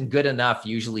convenient and good enough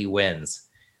usually wins.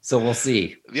 So we'll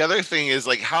see. The other thing is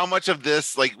like how much of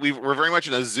this, like we're very much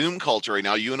in a Zoom culture right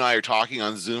now. You and I are talking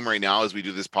on Zoom right now as we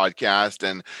do this podcast,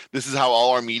 and this is how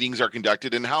all our meetings are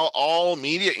conducted and how all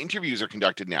media interviews are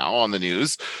conducted now on the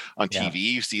news, on TV.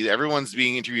 You see everyone's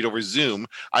being interviewed over Zoom.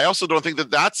 I also don't think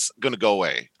that that's going to go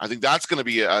away. I think that's going to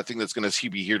be a thing that's going to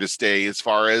be here to stay as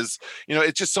far as,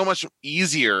 it's just so much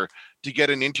easier to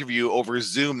get an interview over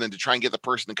Zoom than to try and get the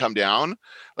person to come down.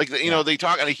 Like, they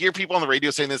talk, and I hear people on the radio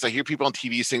saying this. I hear people on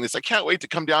TV saying this. I can't wait to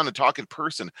come down and talk in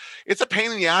person. It's a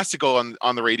pain in the ass to go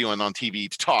on the radio and on TV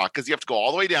to talk because you have to go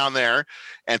all the way down there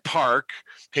and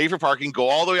pay for parking, go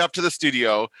all the way up to the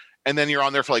studio, and then you're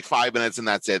on there for like 5 minutes and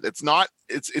that's it.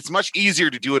 It's much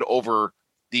easier to do it over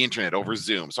the internet, over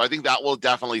Zoom. So I think that will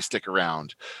definitely stick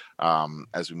around.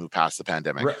 as we move past the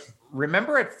pandemic.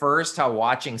 Remember at first how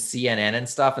watching CNN and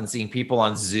stuff and seeing people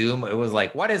on Zoom, it was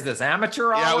like, what is this,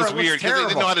 amateur hour? Yeah, it was weird because they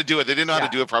didn't know how to do it. They didn't know how to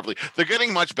do it properly. They're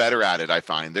getting much better at it, I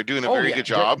find. They're doing a very good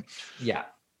job.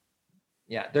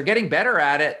 Yeah, they're getting better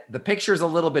at it. The picture's a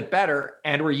little bit better,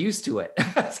 and we're used to it.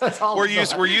 So it's all we're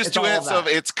used to it. So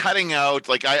it's cutting out.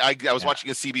 Like I was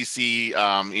watching a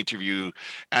CBC interview,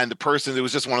 and the person, it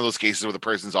was just one of those cases where the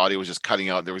person's audio was just cutting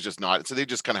out. There was just not. So they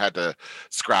just kind of had to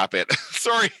scrap it.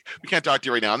 Sorry, we can't talk to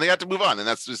you right now, and they had to move on. And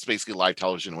that's just basically live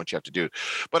television, what you have to do.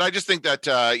 But I just think that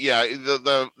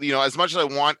as much as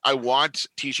I want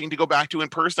teaching to go back to in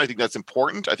person, I think that's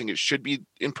important. I think it should be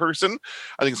in person.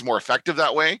 I think it's more effective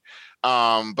that way.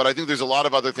 But I think there's a lot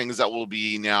of other things that will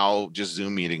be now just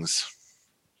Zoom meetings.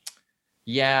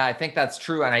 Yeah, I think that's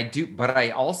true. And but I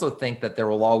also think that there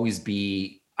will always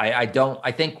be, I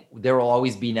think there will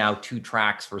always be now 2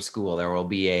 tracks for school. There will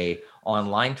be a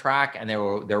online track and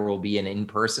there will be an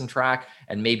in-person track,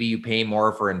 and maybe you pay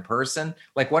more for in-person.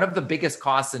 Like one of the biggest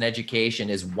costs in education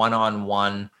is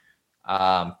one-on-one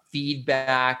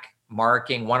feedback,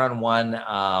 marking,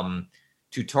 one-on-one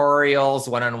tutorials,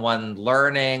 one-on-one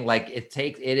learning. Like it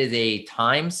is a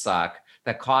time suck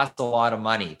that costs a lot of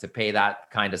money to pay that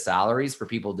kind of salaries for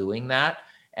people doing that.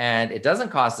 And it doesn't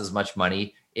cost as much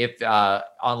money if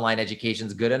online education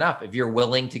is good enough. If you're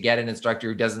willing to get an instructor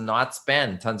who does not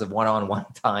spend tons of one-on-one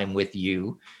time with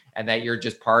you, and that you're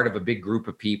just part of a big group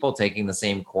of people taking the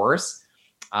same course,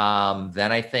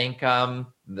 then I think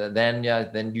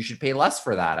then you should pay less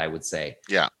for that, I would say.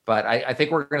 Yeah. But I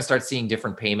think we're going to start seeing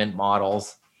different payment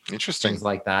models. Interesting. Things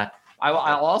like that. I'll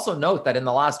also note that in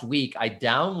the last week, I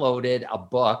downloaded a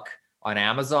book on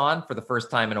Amazon for the first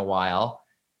time in a while.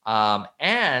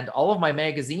 And all of my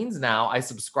magazines now I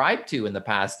subscribe to in the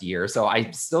past year. So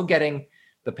I'm still getting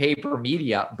the paper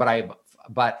media, but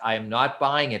I'm not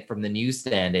buying it from the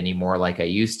newsstand anymore like I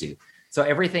used to. So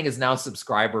everything is now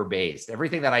subscriber based.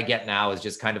 Everything that I get now is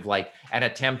just kind of like an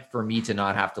attempt for me to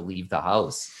not have to leave the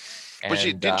house. But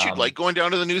didn't you like going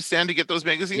down to the newsstand to get those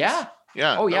magazines? Yeah.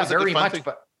 Yeah. Oh yeah, very much.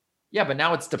 But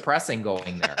now it's depressing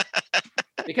going there.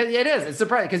 Because it is. It's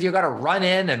depressing because you got to run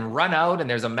in and run out, and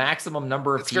there's a maximum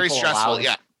number of people. It's very stressful.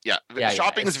 allowed. Yeah.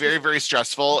 Shopping is very, very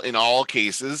stressful in all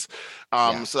cases.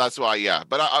 So that's why,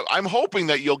 But I'm hoping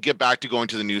that you'll get back to going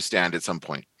to the newsstand at some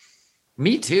point.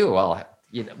 Me too. I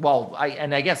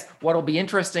guess what'll be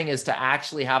interesting is to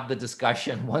actually have the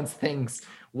discussion once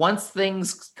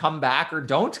things come back or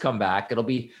don't come back. It'll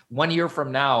be 1 year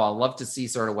from now. I'll love to see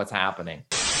sort of what's happening.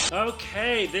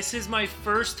 Okay, this is my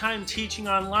first time teaching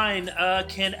online.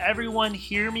 Can everyone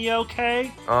hear me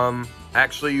okay?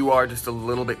 Actually you are just a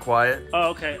little bit quiet.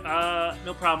 Oh, okay.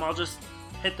 No problem. I'll just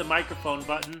hit the microphone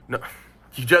button. No,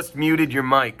 you just muted your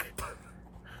mic.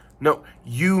 No,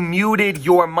 you muted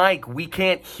your mic. We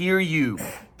can't hear you.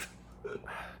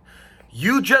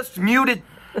 You just muted.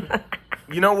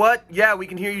 You know what? Yeah, we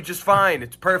can hear you just fine.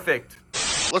 It's perfect.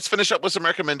 Let's finish up with some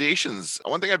recommendations.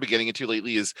 One thing I've been getting into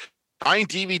lately is buying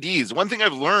DVDs. One thing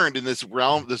I've learned in this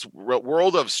world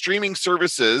of streaming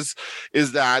services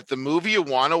is that the movie you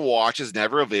want to watch is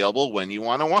never available when you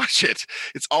want to watch it.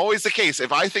 It's always the case.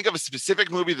 If I think of a specific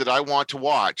movie that I want to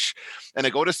watch and I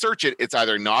go to search it, it's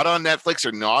either not on Netflix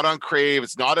or not on Crave.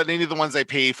 It's not on any of the ones I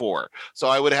pay for. So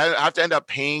I would have to end up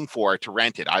paying for it to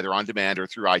rent it, either on demand or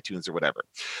through iTunes or whatever.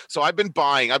 So I've been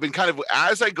kind of,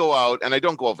 as I go out, and I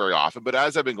don't go out very often, but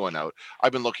as I've been going out,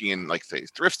 I've been looking in, like, say,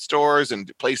 thrift stores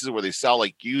and places where they sell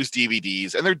like used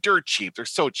DVDs, and they're dirt cheap. They're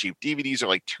so cheap. DVDs are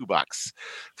like $2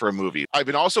 for a movie. I've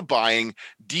been also buying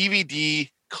DVD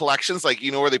collections, like,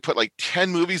 where they put like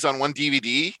 10 movies on one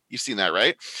DVD. You've seen that,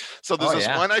 right? So there's this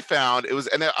one I found. It was,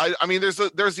 and I mean, there's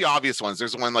the obvious ones.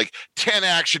 There's one like 10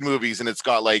 action movies, and it's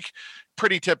got like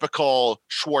pretty typical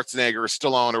Schwarzenegger or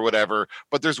Stallone or whatever.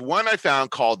 But there's one I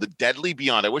found called The Deadly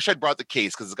Beyond. I wish I'd brought the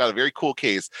case because it's got a very cool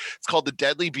case. It's called The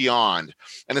Deadly Beyond,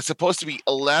 and it's supposed to be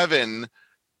 11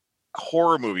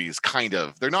 horror movies, kind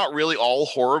of. They're not really all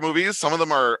horror movies. Some of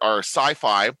them are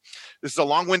sci-fi. This is a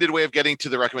long-winded way of getting to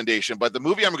the recommendation, but the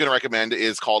movie I'm going to recommend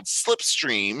is called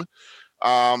Slipstream,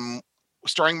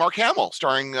 starring Mark Hamill,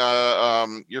 starring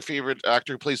your favorite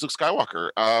actor who plays Luke Skywalker.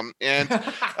 And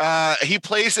he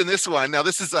plays in this one. Now,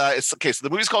 this is, okay, so the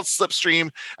movie's called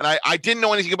Slipstream, and I didn't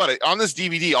know anything about it. On this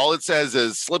DVD, all it says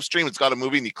is Slipstream. It's got a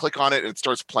movie, and you click on it, and it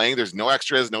starts playing. There's no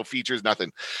extras, no features,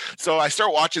 nothing. So I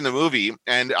start watching the movie,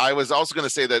 and I was also going to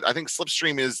say that I think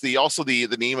Slipstream is also the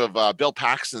name of Bill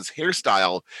Paxton's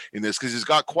hairstyle in this, because he's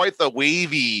got quite the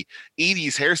wavy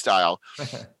 80s hairstyle.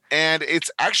 And it's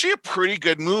actually a pretty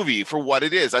good movie for what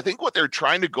it is. I think what they're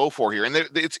trying to go for here, and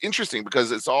it's interesting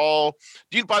because it's all.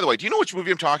 By the way, do you know which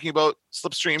movie I'm talking about?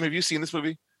 Slipstream. Have you seen this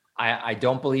movie? I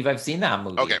don't believe I've seen that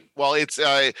movie. Okay, well, it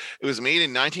was made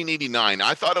in 1989.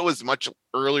 I thought it was much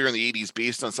earlier in the 80s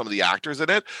based on some of the actors in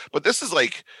it, but this is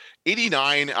like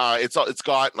 89. It's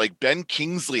got like Ben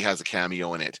Kingsley has a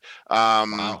cameo in it.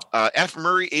 F.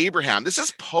 Murray Abraham. This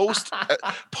is post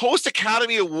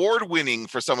Academy Award winning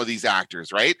for some of these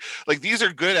actors, right? Like these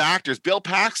are good actors. Bill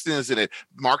Paxton is in it.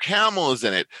 Mark Hamill is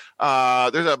in it.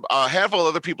 There's a handful of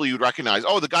other people you'd recognize.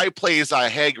 Oh, the guy who plays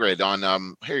Hagrid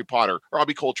on Harry Potter,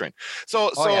 Robbie Coltrane. So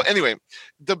anyway,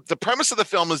 the premise of the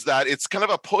film is that it's kind of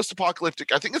a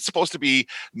post-apocalyptic. I think it's supposed to be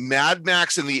Mad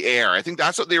Max in the air. I think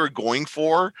that's what they were going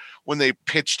for when they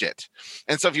pitched it.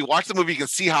 And so if you watch the movie, you can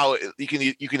see how you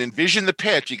can envision the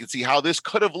pitch. You can see how this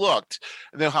could have looked.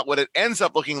 And then what it ends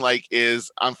up looking like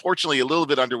is unfortunately a little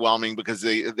bit underwhelming because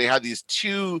they had these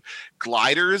two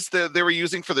gliders that they were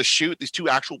using for the shoot, these two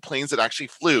actual planes that actually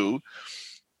flew.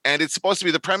 And it's supposed to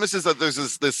be, the premise is that there's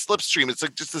this slipstream. It's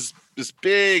like just this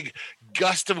big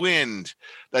gust of wind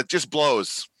that just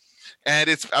blows. And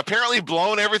it's apparently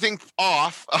blown everything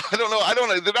off. I don't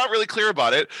know. They're not really clear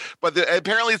about it, but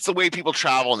apparently it's the way people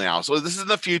travel now. So this is in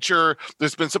the future.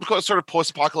 There's been some sort of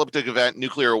post-apocalyptic event,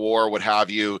 nuclear war, what have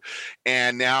you.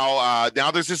 And now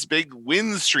there's this big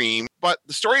wind stream. But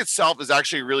the story itself is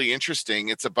actually really interesting.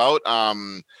 It's about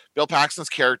Bill Paxton's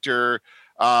character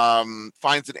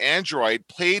finds an android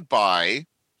played by,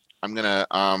 I'm going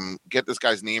to get this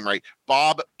guy's name right,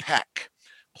 Bob Peck.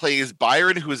 Plays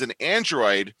Byron, who is an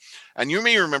android. And you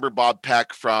may remember Bob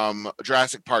Peck from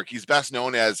Jurassic Park. He's best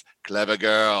known as Clever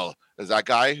Girl. Is that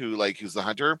guy who's the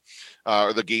hunter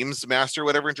or the games master,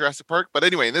 whatever, in Jurassic Park. But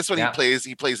anyway, in this one,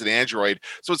 he plays an android.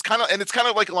 So it's kind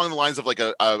of like along the lines of like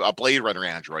a Blade Runner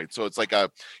android. So it's like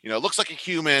looks like a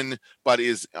human, but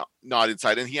is not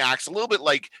inside. And he acts a little bit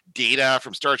like Data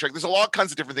from Star Trek. There's a lot of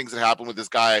kinds of different things that happen with this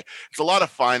guy. It's a lot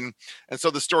of fun. And so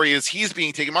the story is he's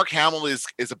being taken. Mark Hamill is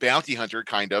a bounty hunter,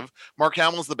 kind of. Mark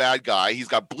Hamill's the bad guy. He's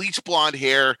got bleach blonde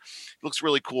hair. Looks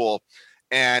really cool.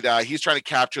 And he's trying to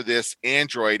capture this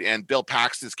android, and Bill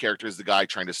Paxton's character is the guy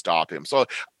trying to stop him. So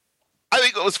I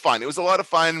think it was fun. It was a lot of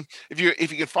fun. If you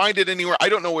can find it anywhere, I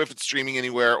don't know if it's streaming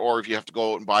anywhere or if you have to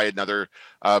go out and buy another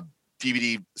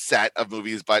DVD set of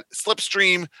movies. But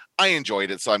Slipstream, I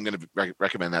enjoyed it, so I'm going to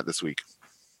recommend that this week.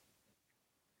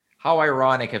 How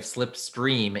ironic if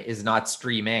Slipstream is not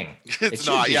streaming. It's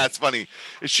not. Yeah, it's funny.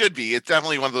 It should be. It's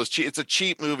definitely one of those cheap. It's a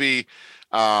cheap movie.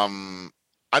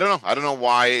 I don't know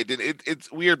why it did. It's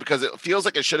weird because it feels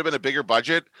like it should have been a bigger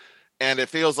budget, and it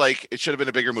feels like it should have been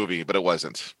a bigger movie, but it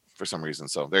wasn't for some reason.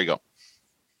 So there you go.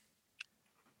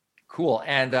 Cool.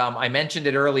 And I mentioned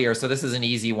it earlier, so this is an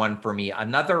easy one for me.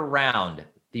 Another Round,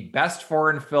 the best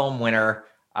foreign film winner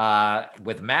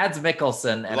with Mads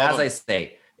Mikkelsen. And I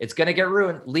say, it's going to get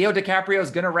ruined. Leo DiCaprio is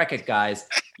going to wreck it, guys.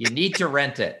 You need to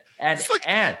rent it. And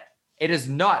it is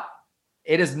not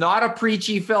a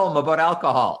preachy film about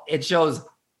alcohol. It shows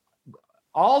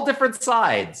all different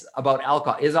sides about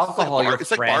alcohol. Is alcohol your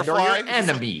friend or your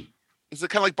enemy? Is it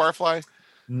kind of like Barfly?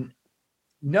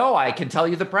 No, I can tell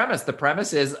you the premise. The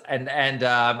premise is, and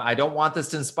I don't want this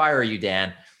to inspire you,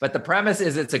 Dan, but the premise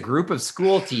is it's a group of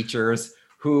school teachers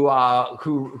who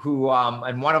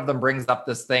and one of them brings up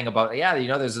this thing about,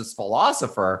 there's this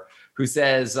philosopher who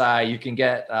says you can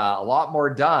get a lot more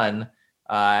done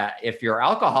if your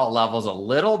alcohol level's a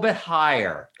little bit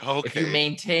higher. Okay. If you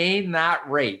maintain that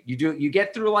rate, you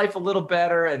get through life a little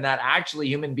better, and that actually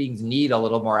human beings need a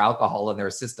little more alcohol in their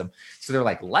system. So they're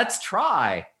like, let's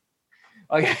try.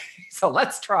 Okay, so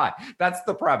let's try. That's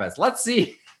the premise. Let's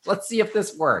see if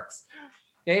this works.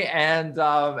 Okay, and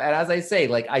as I say,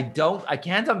 like I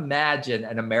can't imagine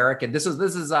an American. This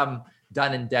is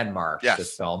done in Denmark. Yes.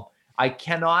 This film. I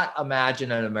cannot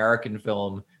imagine an American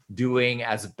film doing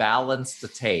as balanced a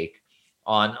take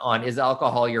on is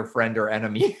alcohol your friend or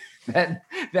enemy than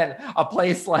a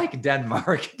place like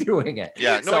Denmark doing it.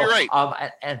 Yeah, no, you're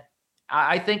right. And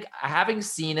I think having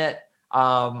seen it,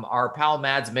 our pal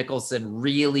Mads Mikkelsen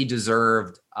really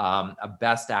deserved a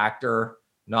Best Actor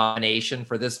nomination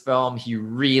for this film. He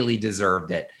really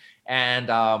deserved it. And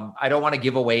I don't want to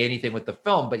give away anything with the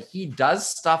film, but he does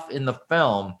stuff in the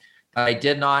film that I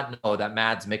did not know that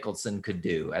Mads Mikkelsen could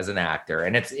do as an actor.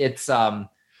 And it's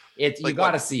you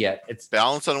got to see it. It's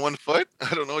Balance on One Foot.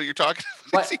 I don't know what you're talking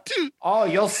about. Oh,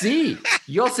 you'll see.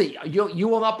 You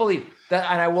will not believe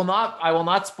that. And I will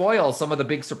not spoil some of the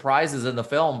big surprises in the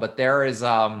film, but there's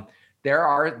some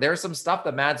stuff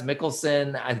that Mads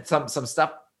Mikkelsen and some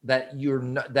stuff that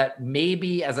that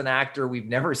maybe as an actor we've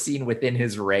never seen within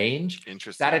his range.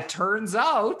 Interesting. That it turns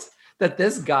out that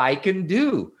this guy can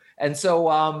do. And so,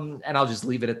 and I'll just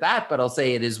leave it at that, but I'll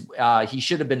say it is, he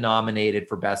should have been nominated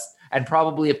for Best, and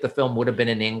probably if the film would have been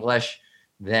in English,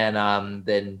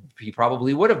 then he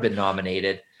probably would have been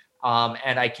nominated.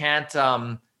 And I can't.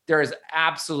 There is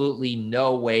absolutely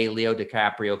no way Leo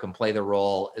DiCaprio can play the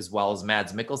role as well as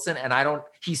Mads Mikkelsen. And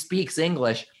he speaks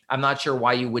English. I'm not sure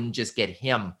why you wouldn't just get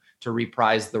him to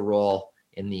reprise the role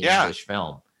in the English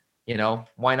film. You know,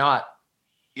 why not?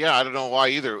 Yeah, I don't know why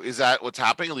either. Is that what's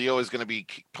happening? Leo is going to be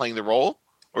playing the role,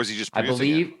 or is he just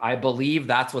producing I believe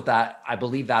that's what's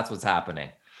happening.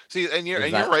 See, and you're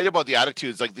right about the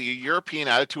attitudes. Like the European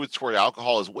attitudes toward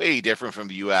alcohol is way different from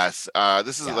the U.S.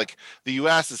 This is like the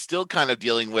U.S. is still kind of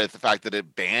dealing with the fact that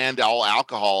it banned all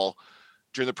alcohol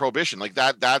during the Prohibition. Like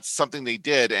that's something they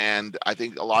did, and I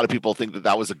think a lot of people think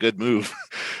that was a good move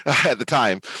at the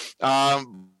time.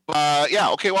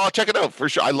 Yeah, okay, well, I'll check it out for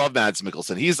sure. I love Mads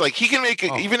Mikkelsen. He's like, he can make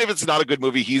it, even if it's not a good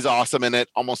movie, he's awesome in it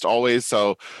almost always.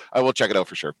 So I will check it out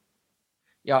for sure.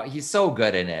 Yeah, he's so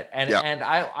good in it. And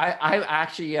I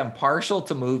actually am partial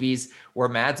to movies where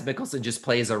Mads Mikkelsen just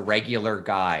plays a regular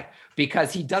guy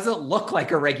because he doesn't look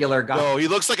like a regular guy. No, he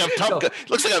looks like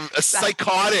a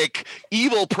psychotic,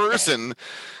 evil person.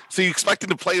 So you expect him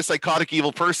to play a psychotic,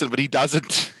 evil person, but he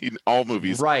doesn't in all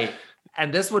movies. Right.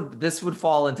 And this would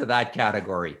fall into that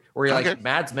category where you're like,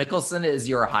 Mads Mikkelsen is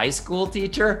your high school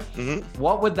teacher. Mm-hmm.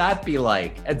 What would that be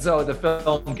like? And so the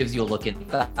film gives you a look into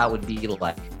that would be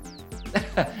like.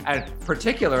 And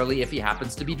particularly if he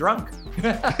happens to be drunk.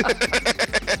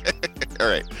 All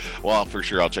right. Well, for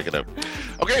sure, I'll check it out.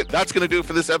 Okay, that's going to do it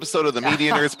for this episode of the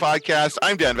Media Nerds Podcast.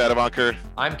 I'm Dan Vadebonker.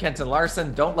 I'm Kenton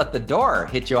Larson. Don't let the door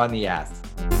hit you on the ass.